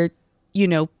where, you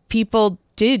know, people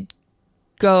did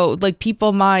go, like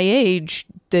people my age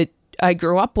that I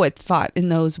grew up with fought in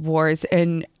those wars.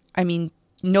 And I mean,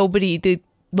 the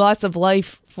loss of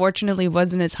life fortunately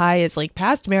wasn't as high as like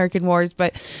past American wars,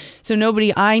 but so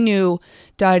nobody I knew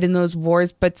died in those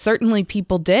wars, but certainly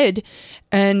people did.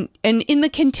 And in the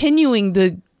continuing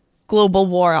the global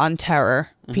war on terror,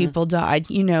 people died,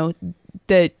 you know,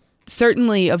 that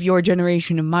certainly of your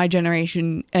generation and my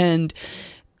generation. And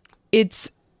it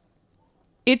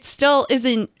still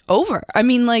isn't over. I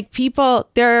mean, like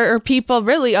there are people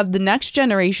really of the next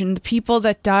generation, the people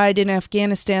that died in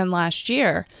Afghanistan last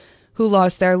year who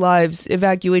lost their lives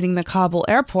evacuating the Kabul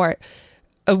airport.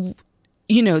 You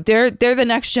know, they're the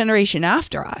next generation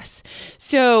after us.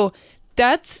 So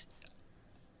that's,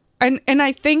 and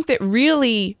I think that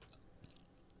really,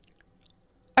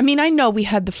 I mean, I know we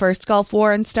had the first Gulf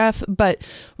War and stuff, but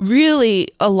really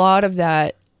a lot of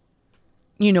that,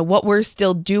 you know, what we're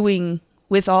still doing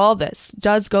with all this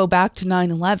does go back to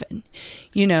 9/11.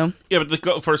 You know. Yeah, but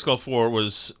the first Gulf War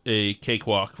was a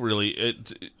cakewalk, really.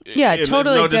 Totally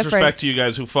no different. disrespect to you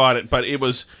guys who fought it, but it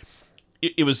was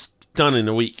done in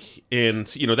a week, and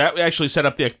that actually set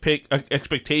up the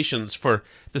expectations for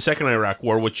the second Iraq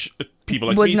War, which people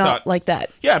like was me not thought like that.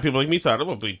 Yeah, people like me thought it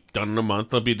will be done in a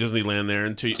month. There'll be Disneyland there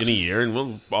in a year, and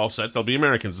we'll all set. They'll be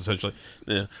Americans essentially.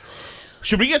 Yeah.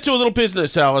 Should we get to a little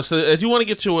business, Alice? Do you want to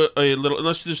get to a little?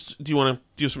 Unless do you want to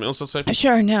do something else? Let's say.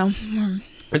 Sure. No.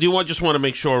 I do just want to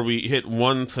make sure we hit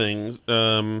one thing.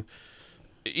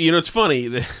 It's funny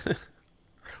that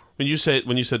when you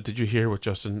said, "Did you hear what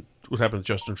happened to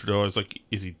Justin Trudeau?" I was like,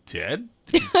 "Is he dead?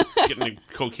 Did he getting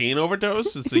a cocaine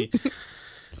overdose? Is he?"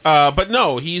 But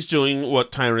no, he's doing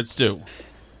what tyrants do.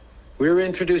 We're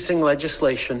introducing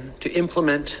legislation to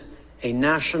implement a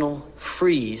national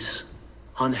freeze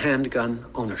on handgun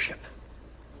ownership.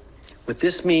 What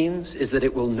this means is that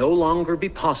it will no longer be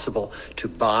possible to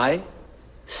buy,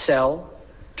 sell,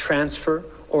 transfer,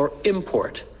 or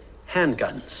import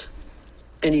handguns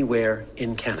anywhere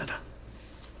in Canada.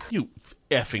 You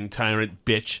effing tyrant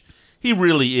bitch. He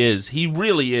really is. He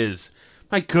really is.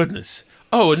 My goodness.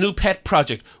 Oh, a new pet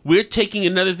project. We're taking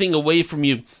another thing away from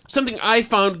you. Something I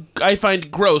find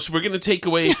gross. We're going to take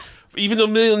away, even though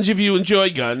millions of you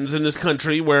enjoy guns in this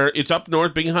country, where it's up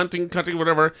north, big hunting country,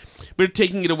 whatever, we're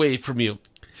taking it away from you.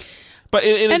 But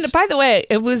and by the way,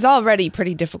 it was already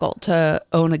pretty difficult to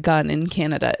own a gun in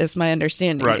Canada, is my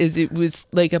understanding. Right. Is it was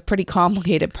like a pretty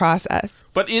complicated process.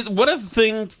 But what a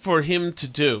thing for him to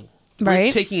do. Right.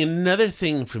 We're taking another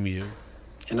thing from you.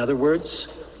 In other words,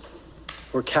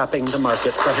 we're capping the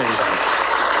market for handguns.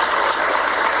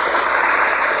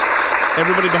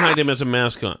 Everybody behind him has a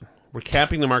mask on. We're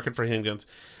capping the market for handguns.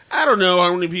 I don't know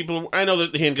how many people. I know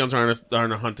that the handguns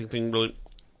aren't a hunting thing, really,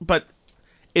 but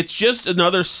it's just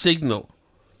another signal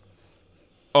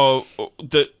of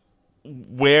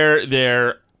where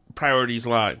their priorities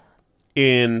lie,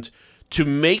 and to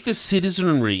make the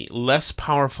citizenry less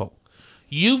powerful.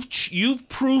 You've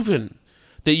proven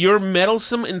that you're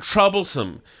meddlesome and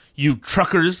troublesome, you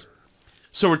truckers.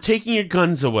 So we're taking your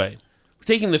guns away. We're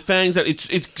taking the fangs out. It's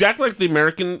exactly like the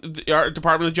American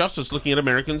Department of Justice looking at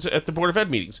Americans at the Board of Ed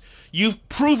meetings. You've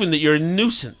proven that you're a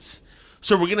nuisance.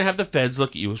 So we're going to have the feds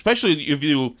look at you, especially if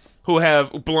you who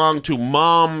belong to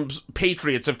Mom's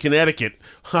Patriots of Connecticut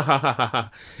and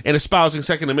espousing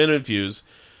Second Amendment views.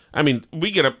 I mean,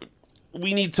 we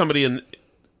need somebody in.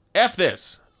 F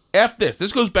this.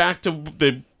 This goes back to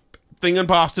the thing in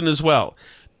Boston as well.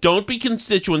 Don't be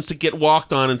constituents to get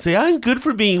walked on and say, I'm good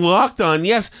for being walked on.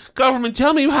 Yes, government,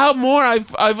 tell me how more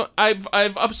I've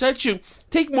upset you.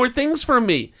 Take more things from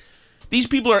me. These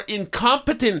people are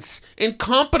incompetence.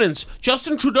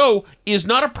 Justin Trudeau is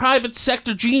not a private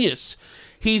sector genius.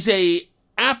 He's a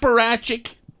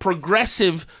apparatchik,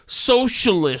 progressive,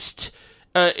 socialist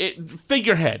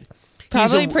figurehead.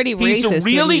 Probably pretty racist. He's a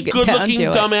really when you get down good-looking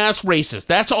to it. dumbass racist.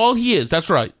 That's all he is. That's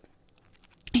right.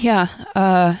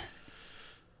 Yeah.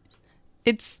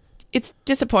 It's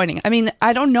disappointing. I mean,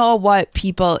 I don't know what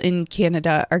people in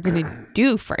Canada are going to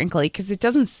do, frankly, because it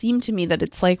doesn't seem to me that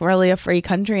it's like really a free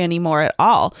country anymore at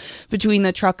all between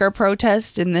the trucker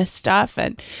protest and this stuff.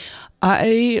 And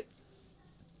I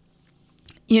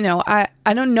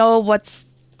don't know what's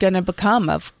going to become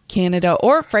of Canada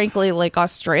or frankly like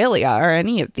Australia or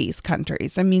any of these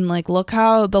countries. I mean, like, look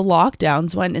how the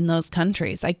lockdowns went in those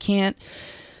countries. I can't.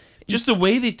 Just the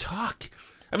way they talk.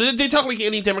 I mean, they talk like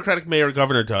any Democratic mayor or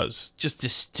governor does. Just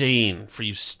disdain for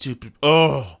you stupid.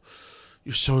 Oh,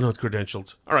 you're so not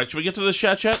credentialed. All right, should we get to the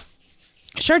chat?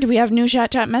 Sure. Do we have new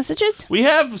chat messages? We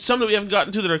have some that we haven't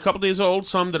gotten to that are a couple days old,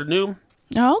 some that are new.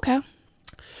 Oh, okay.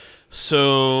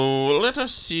 So, let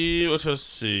us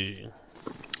see.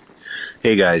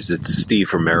 Hey, guys, it's Steve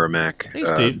from Merrimack. Hey,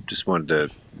 Steve. Just wanted to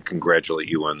congratulate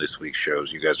you on this week's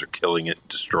shows. You guys are killing it,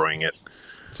 destroying it.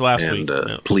 It's last week.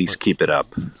 Please keep it up.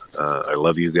 I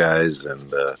love you guys,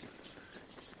 and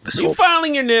you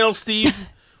filing your nails, Steve?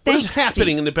 What is Thanks, happening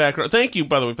Steve. in the background? Thank you,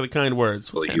 by the way, for the kind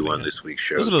words. Well, you on this week's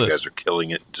shows. Listen to You this. guys are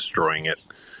killing it, destroying it,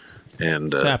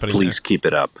 and happening please there? keep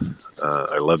it up.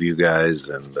 I love you guys,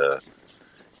 and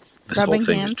this whole Rubbing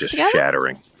thing is hands just together?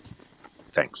 shattering.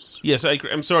 Thanks. Yes,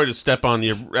 I'm sorry to step on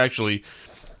you. Actually,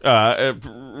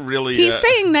 really. He's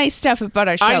saying nice stuff about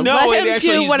our show. I know. Let and him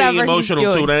actually, do he's whatever being he's emotional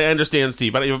doing. too. And I understand,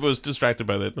 Steve, but I was distracted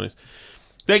by that noise.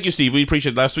 Thank you, Steve. We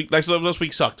appreciate it. Last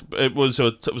week sucked. It was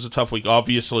a tough week,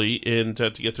 obviously, and to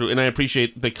get through. And I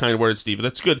appreciate the kind words, Steve.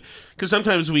 That's good because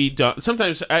sometimes we don't.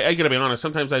 Sometimes I got to be honest.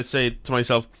 Sometimes I say to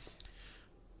myself,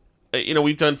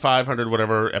 we've done 500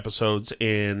 whatever episodes,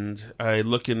 and I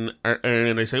look and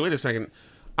I say, wait a second.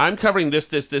 I'm covering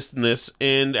this, and this,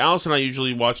 and Alice and I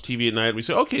usually watch TV at night. We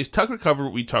say, okay, Tucker covered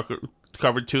what we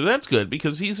covered too. That's good,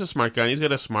 because he's a smart guy, and he's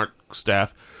got a smart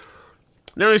staff.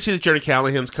 Then I see that Jerry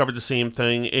Callahan's covered the same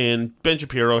thing, and Ben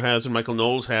Shapiro has, and Michael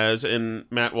Knowles has, and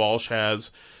Matt Walsh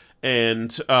has, and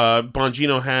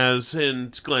Bongino has,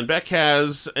 and Glenn Beck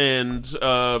has, and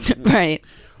Right.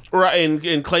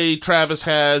 And Clay Travis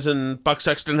has, and Buck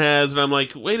Sexton has, and I'm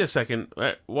like, wait a second,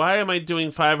 why am I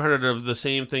doing 500 of the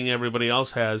same thing everybody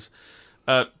else has?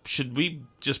 Should we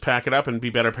just pack it up and be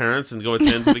better parents and go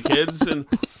attend to the kids? And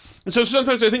so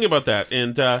sometimes I think about that,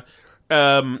 and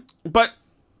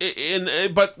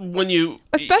but when you,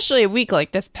 especially a week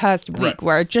like this past week, right,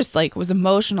 where it just like was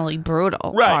emotionally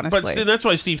brutal, right? Honestly. But that's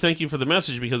why, Steve, thank you for the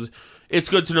message, because it's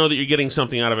good to know that you're getting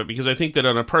something out of it, because I think that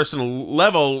on a personal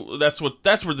level, that's where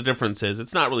the difference is.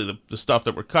 It's not really the stuff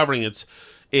that we're covering. It's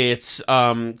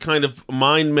kind of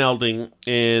mind melding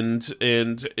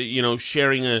and you know,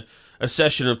 sharing a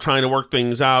session of trying to work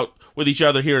things out with each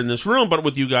other here in this room, but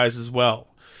with you guys as well.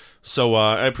 So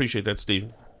I appreciate that,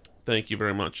 Steve. Thank you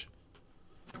very much.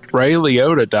 Ray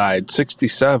Liotta died,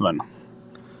 67.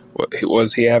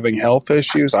 Was he having health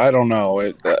issues? I don't know.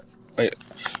 If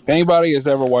anybody has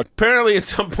ever watched, apparently at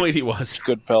some point he was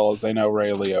Goodfellas, they know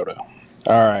Ray Liotta.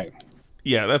 All right.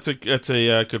 Yeah, that's a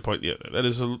good point. Yeah,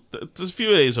 that's a few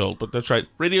days old, but that's right.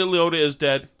 Ray Liotta is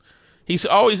dead. He's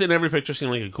always in every picture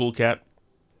seeming like a cool cat.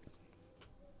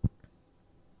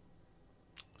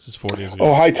 This is 4 days ago.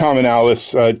 Oh, hi, Tom and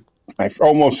Alice. I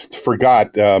almost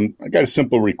forgot. I got a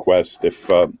simple request. If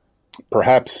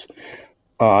perhaps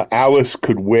Alice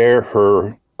could wear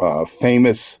her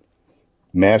famous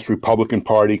Mass Republican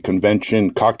Party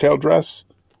convention cocktail dress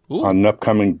on an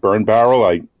upcoming burn barrel,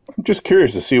 I'm just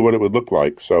curious to see what it would look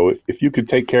like. So if you could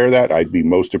take care of that, I'd be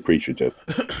most appreciative.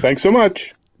 Thanks so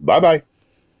much. Bye-bye.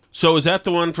 So is that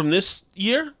the one from this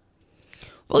year?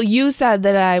 Well, you said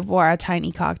that I wore a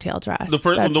tiny cocktail dress.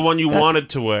 The one you wanted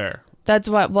to wear. That's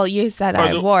what. Well, you said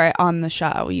I wore it on the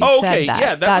show. You said that.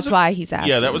 Yeah, that's why he's asking.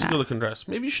 Yeah, that was a good-looking dress.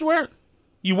 Maybe you should wear it.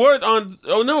 You wore it on...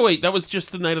 Oh, no, wait. That was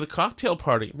just the night of the cocktail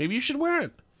party. Maybe you should wear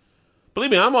it. Believe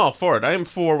me, I'm all for it. I am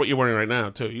for what you're wearing right now,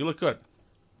 too. You look good.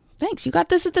 Thanks. You got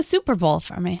this at the Super Bowl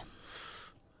for me.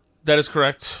 That is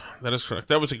correct. That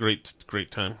was a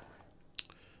great time.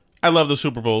 I love the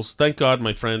Super Bowls. Thank God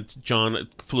my friend John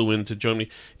flew in to join me.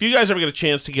 If you guys ever get a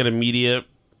chance to get a media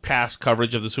pass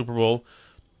coverage of the Super Bowl,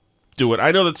 do it.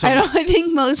 I know that I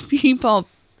think most people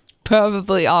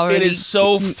probably already. It is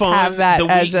so fun. Have that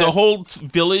the whole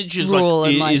village is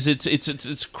it's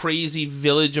it's crazy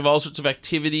village of all sorts of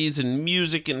activities and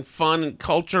music and fun and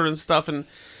culture and stuff, and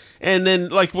then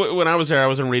like when I was there, I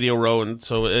was in Radio Row, and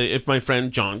so if my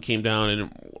friend John came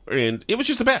down and it was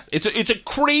just the best. It's a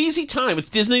crazy time. It's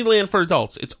Disneyland for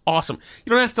adults. It's awesome.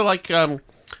 You don't have to like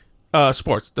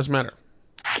sports. Doesn't matter.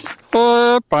 Hey,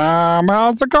 Tom,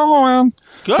 how's it going?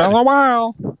 Good. Been a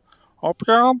while. Hope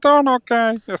you're all doing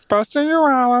okay, especially you,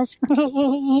 Alice.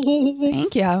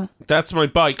 Thank you. That's my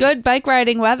bike. Good bike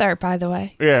riding weather, by the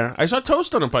way. Yeah, I saw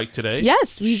Toast on a bike today.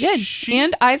 Yes, we did.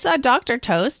 And I saw Dr.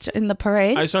 Toast in the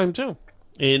parade. I saw him too.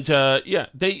 And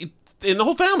they and the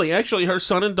whole family, actually, her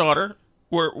son and daughter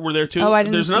were there too. Oh, I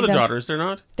didn't There's see another them. daughter, is there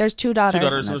not? There's two daughters.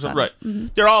 And there's right. Mm-hmm.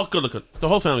 They're all good looking. The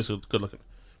whole family's good looking.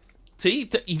 See,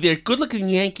 they're good looking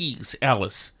Yankees,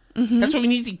 Alice. Mm-hmm. That's why we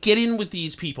need to get in with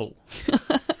these people.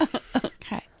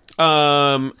 Okay.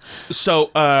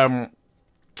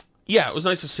 Yeah, it was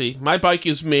nice to see. My bike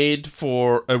is made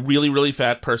for a really, really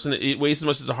fat person. It weighs as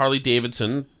much as a Harley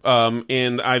Davidson,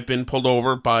 and I've been pulled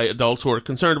over by adults who are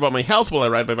concerned about my health while I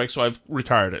ride my bike, so I've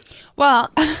retired it. Well,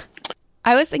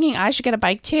 I was thinking I should get a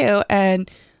bike too,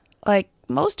 and like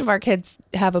most of our kids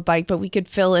have a bike, but we could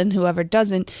fill in whoever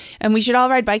doesn't, and we should all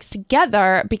ride bikes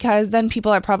together, because then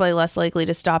people are probably less likely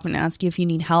to stop and ask you if you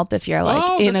need help if you're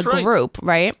like in a group,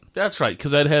 right? That's right,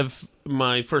 because I'd have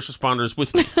my first responders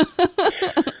with me.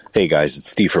 Hey guys, it's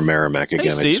Steve from Merrimack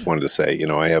again. Hey, I just wanted to say,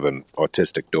 I have an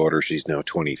autistic daughter. She's now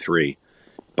 23,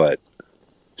 but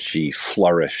she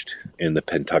flourished in the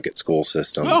Pentucket school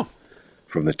system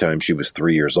from the time she was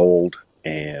 3 years old,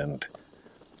 and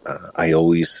I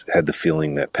always had the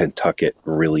feeling that Pentucket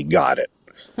really got it.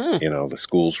 The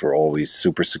schools were always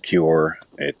super secure.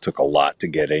 It took a lot to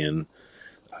get in.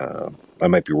 I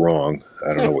might be wrong.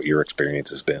 I don't know what your experience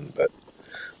has been, but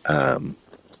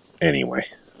anyway,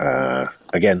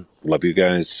 again, love you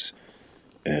guys,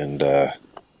 and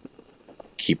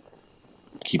keep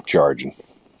charging.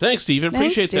 Thanks, Steve.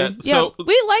 Appreciate that. Yeah, So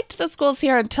we liked the schools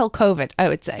here until COVID, I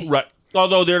would say. Right.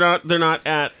 Although they're not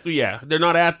at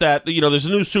that. There's a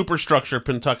new superstructure,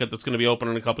 Pentucket, that's going to be open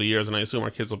in a couple of years, and I assume our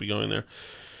kids will be going there.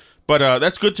 But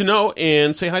that's good to know.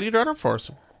 And say hi to your daughter for us.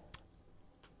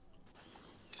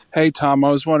 Hey, Tom,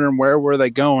 I was wondering where were they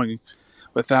going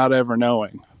without ever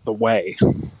knowing the way?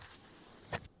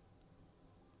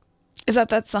 Is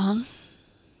that song?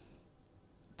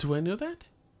 Do I know that?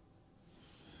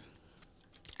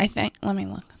 I think. Let me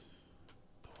look.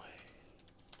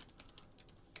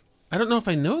 I don't know if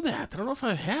I know that. I don't know if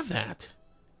I have that.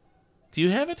 Do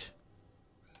you have it?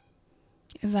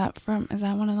 Is that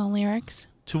one of the lyrics?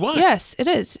 To what? Yes, it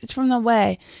is. It's from The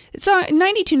Way. It's on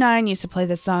 92.9 used to play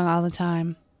this song all the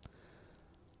time.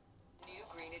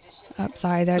 Oh,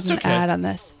 sorry, there's an ad on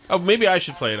this. Oh, maybe I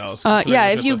should play it also. Yeah,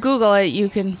 if you Google it, you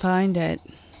can find it.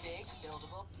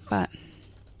 But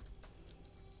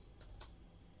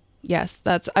yes,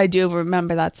 I do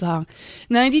remember that song.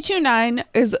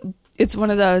 92.9 it's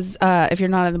one of those, if you're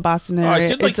not in the Boston area. Oh, I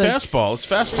did like Fastball. It's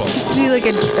Fastball. It's to be like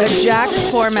a jack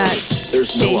format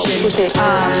station.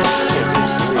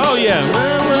 Oh, yeah.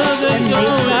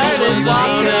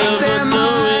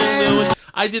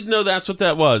 I didn't know that's what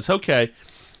that was. Okay.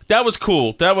 That was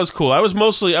cool.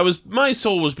 My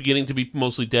soul was beginning to be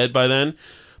mostly dead by then.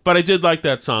 But I did like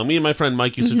that song. Me and my friend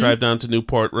Mike used to drive down to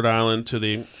Newport, Rhode Island to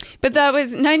the... But that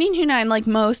was 92.9, like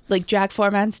most like jack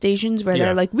format stations where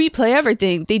they're like, we play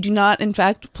everything. They do not, in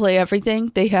fact, play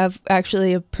everything. They have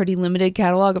actually a pretty limited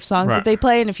catalog of songs that they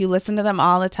play. And if you listen to them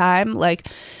all the time, like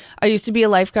I used to be a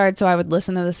lifeguard, so I would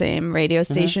listen to the same radio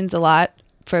stations a lot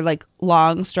for like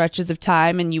long stretches of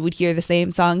time. And you would hear the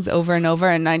same songs over and over.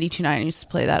 And 92.9 used to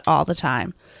play that all the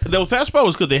time. The Fastball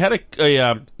was good. They had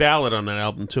a ballad on that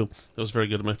album, too. That was very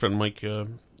good. My friend Mike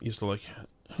used to like...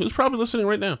 Who's probably listening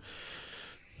right now?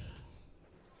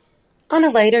 On a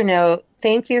lighter note,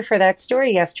 thank you for that story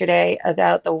yesterday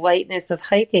about the whiteness of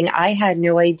hiking. I had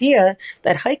no idea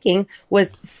that hiking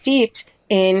was steeped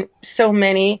in so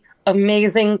many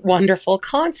amazing, wonderful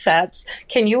concepts.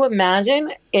 Can you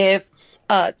imagine if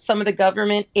some of the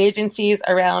government agencies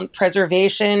around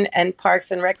preservation and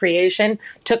parks and recreation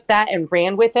took that and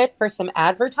ran with it for some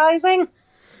advertising?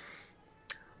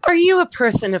 Are you a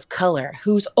person of color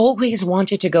who's always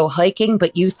wanted to go hiking,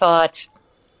 but you thought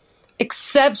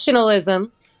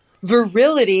exceptionalism,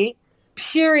 virility,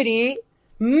 purity,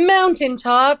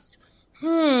 mountaintops?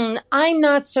 I'm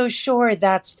not so sure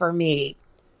that's for me.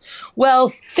 Well,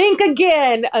 think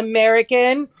again,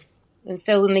 American. And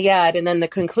fill in the ad, and then the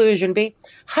conclusion be,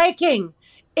 hiking,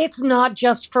 it's not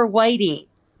just for whitey.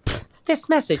 This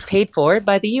message paid for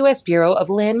by the U.S. Bureau of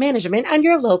Land Management and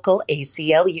your local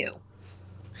ACLU.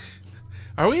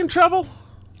 Are we in trouble?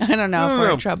 I don't know if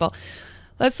we're in trouble.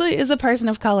 Leslie is a person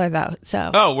of color, though, so...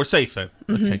 Oh, we're safe then.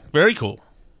 Okay, very cool.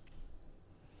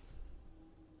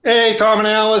 Hey, Tom and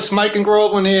Alice, Mike and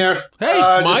Groveland here. Hey,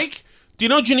 Mike. Do you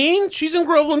know Janine? She's in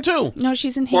Groveland, too. No,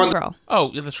 she's in Haverhill.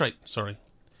 Oh, yeah, that's right. Sorry.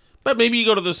 But maybe you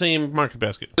go to the same market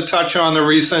basket. To touch on the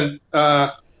recent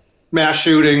mass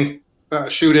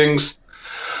shootings,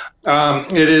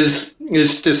 it is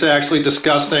just actually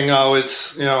disgusting how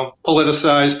it's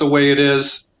politicized the way it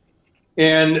is,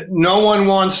 and no one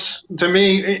wants. To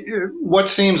me, what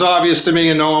seems obvious to me,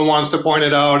 and no one wants to point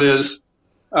it out, is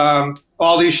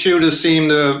all these shooters seem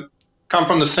to come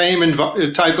from the same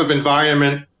type of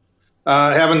environment,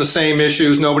 having the same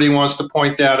issues. Nobody wants to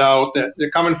point that out. That they're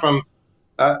coming from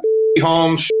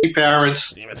homes,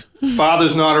 parents,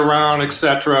 father's not around,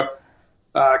 etc.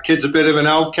 Kid's a bit of an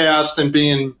outcast and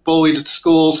being bullied at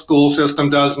school. School system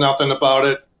does nothing about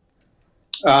it.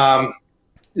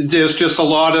 There's just a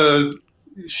lot of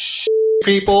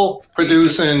people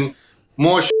producing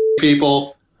more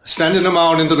people, sending them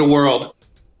out into the world.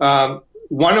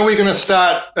 When are we going to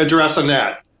start addressing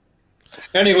that?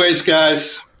 Anyways,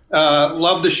 guys,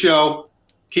 love the show.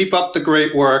 Keep up the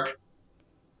great work.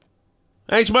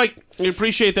 Thanks, Mike. We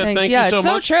appreciate that. Thanks. Thank you so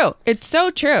much. It's so true. It's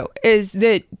so true. Is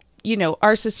that,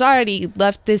 our society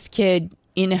left this kid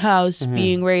in a house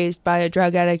being raised by a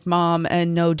drug addict mom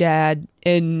and no dad,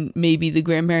 and maybe the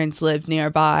grandparents lived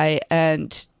nearby,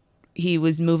 and he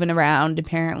was moving around,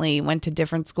 apparently went to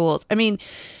different schools. I mean,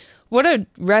 what a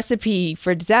recipe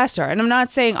for disaster. And I'm not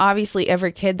saying obviously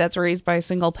every kid that's raised by a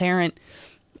single parent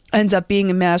ends up being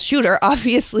a mass shooter.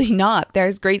 Obviously not.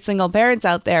 There's great single parents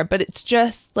out there, but it's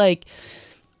just like,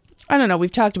 I don't know.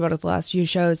 We've talked about it the last few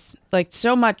shows, like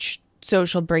so much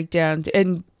social breakdown,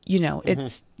 and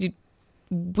it's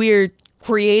we're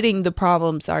creating the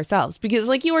problems ourselves, because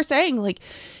like you were saying, like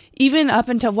even up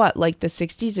until what, like the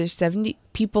 60s or 70s,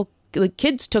 people, like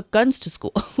kids took guns to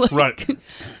school. Like, right.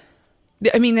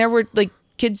 I mean, there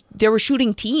were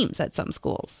shooting teams at some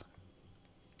schools.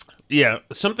 Yeah,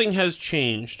 something has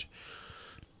changed.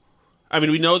 I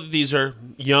mean, we know that these are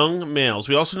young males.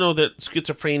 We also know that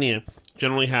schizophrenia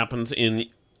generally happens in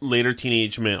later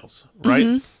teenage males,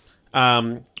 right?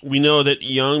 We know that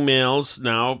young males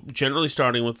now, generally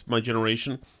starting with my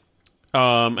generation,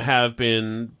 have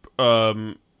been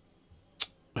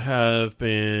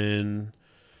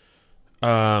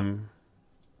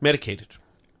medicated,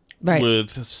 right,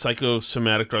 with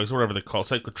psychosomatic drugs, whatever they're called,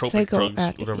 psychotropic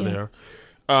drugs, whatever they are.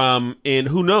 And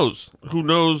who knows?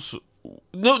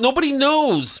 No, nobody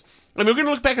knows. I mean, we're going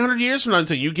to look back 100 years from now and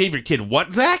say, you gave your kid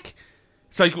what, Zach?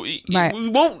 It's like, we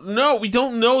won't know. We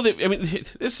don't know that. I mean,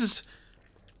 this is,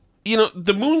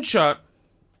 the moonshot.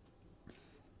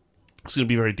 It's going to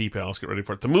be very deep, Alice. Get ready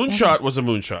for it. The moonshot was a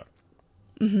moonshot.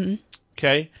 Mm-hmm.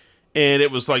 Okay? And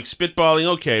it was like spitballing,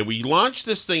 okay, we launch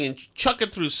this thing and chuck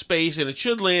it through space, and it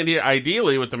should land here,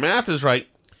 ideally, if the math is right.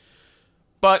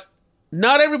 But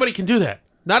not everybody can do that.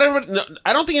 Not everybody. No,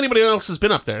 I don't think anybody else has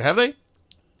been up there, have they?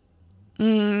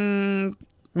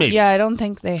 Maybe. Yeah, I don't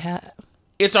think they have.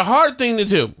 It's a hard thing to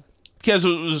do because it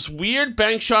was weird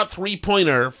bank shot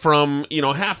 3-pointer from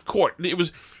half court. It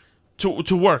was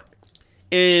to work,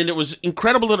 and it was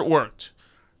incredible that it worked.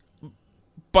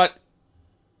 But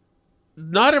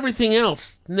not everything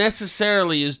else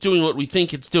necessarily is doing what we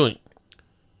think it's doing.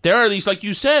 There are these, like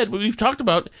you said, what we've talked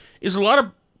about is a lot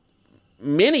of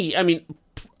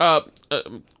Viagra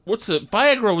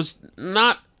was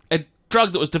not a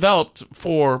drug that was developed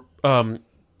for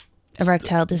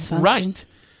erectile dysfunction. Right.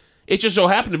 It just so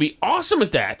happened to be awesome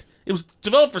at that. It was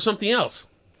developed for something else.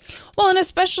 Well, and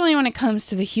especially when it comes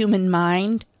to the human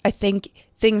mind, I think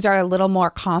things are a little more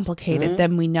complicated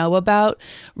than we know about,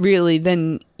 really,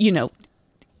 than,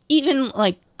 even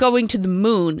like going to the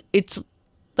moon. It's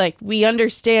like we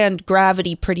understand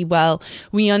gravity pretty well.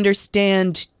 We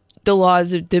understand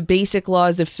the basic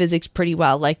laws of physics pretty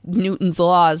well, like Newton's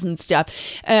laws and stuff.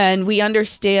 And we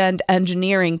understand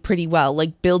engineering pretty well,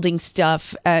 like building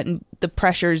stuff and the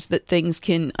pressures that things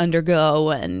can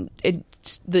undergo and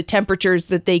the temperatures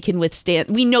that they can withstand.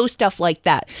 We know stuff like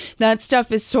that. That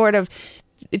stuff is sort of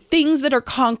things that are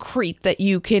concrete that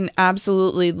you can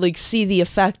absolutely like see the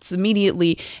effects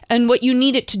immediately. And what you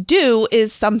need it to do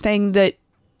is something that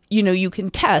you can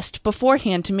test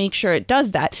beforehand to make sure it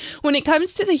does that. When it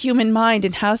comes to the human mind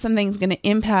and how something's going to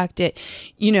impact it,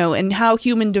 and how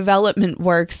human development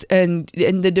works and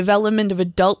the development of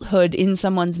adulthood in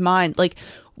someone's mind, like,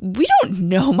 we don't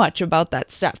know much about that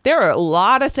stuff. There are a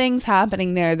lot of things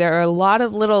happening there. There are a lot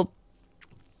of little,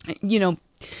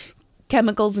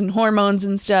 chemicals and hormones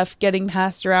and stuff getting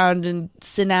passed around and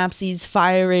synapses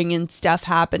firing and stuff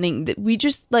happening that we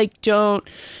just don't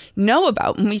know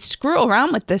about. And we screw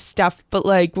around with this stuff, but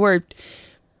we're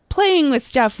playing with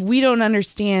stuff we don't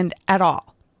understand at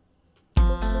all.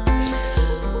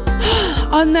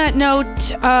 On that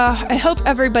note, I hope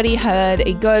everybody had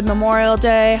a good Memorial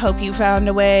Day. Hope you found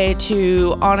a way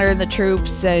to honor the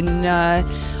troops and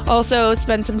also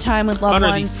spend some time with loved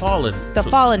ones. The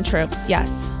fallen troops, yes.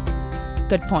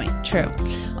 Good point. True.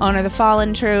 Honor the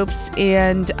fallen troops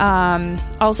and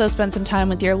also spend some time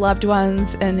with your loved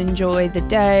ones and enjoy the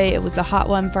day. It was a hot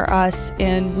one for us,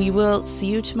 and we will see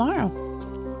you tomorrow.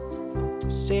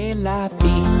 C'est la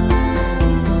vie.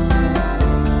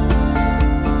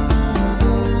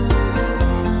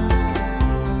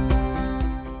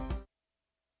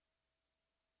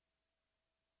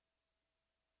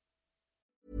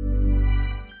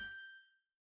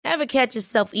 Ever catch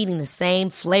yourself eating the same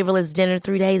flavorless dinner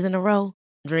 3 days in a row?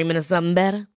 Dreaming of something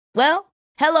better? Well,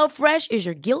 HelloFresh is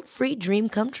your guilt-free dream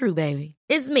come true, baby.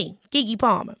 It's me, Keke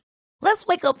Palmer. Let's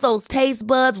wake up those taste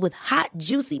buds with hot,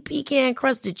 juicy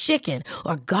pecan-crusted chicken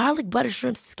or garlic butter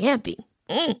shrimp scampi.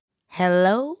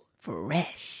 Hello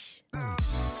Fresh.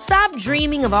 Stop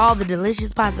dreaming of all the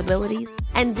delicious possibilities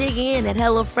and dig in at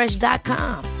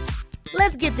HelloFresh.com.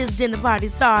 Let's get this dinner party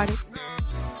started.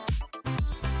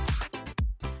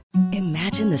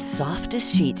 Imagine the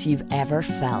softest sheets you've ever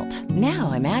felt.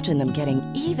 Now imagine them getting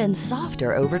even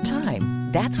softer over time.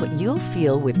 That's what you'll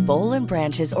feel with Boll &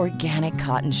 Branch's organic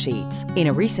cotton sheets. In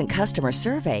a recent customer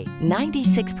survey,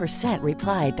 96%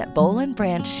 replied that Boll &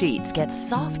 Branch sheets get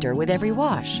softer with every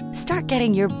wash. Start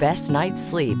getting your best night's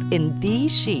sleep in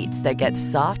these sheets that get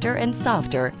softer and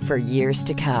softer for years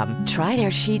to come. Try their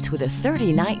sheets with a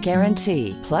 30-night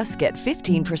guarantee. Plus, get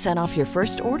 15% off your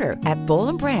first order at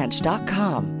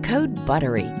bollandbranch.com. Code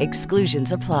BUTTERY.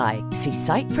 Exclusions apply. See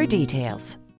site for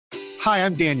details. Hi,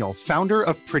 I'm Daniel, founder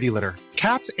of Pretty Litter.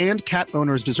 Cats and cat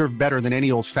owners deserve better than any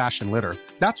old-fashioned litter.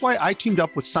 That's why I teamed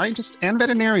up with scientists and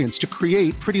veterinarians to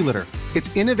create Pretty Litter.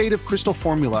 Its innovative crystal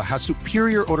formula has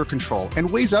superior odor control and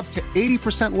weighs up to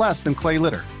 80% less than clay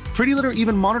litter. Pretty Litter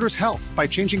even monitors health by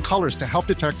changing colors to help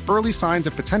detect early signs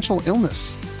of potential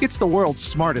illness. It's the world's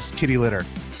smartest kitty litter.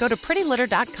 Go to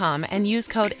prettylitter.com and use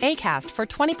code ACAST for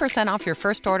 20% off your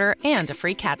first order and a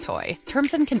free cat toy.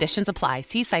 Terms and conditions apply.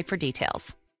 See site for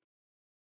details.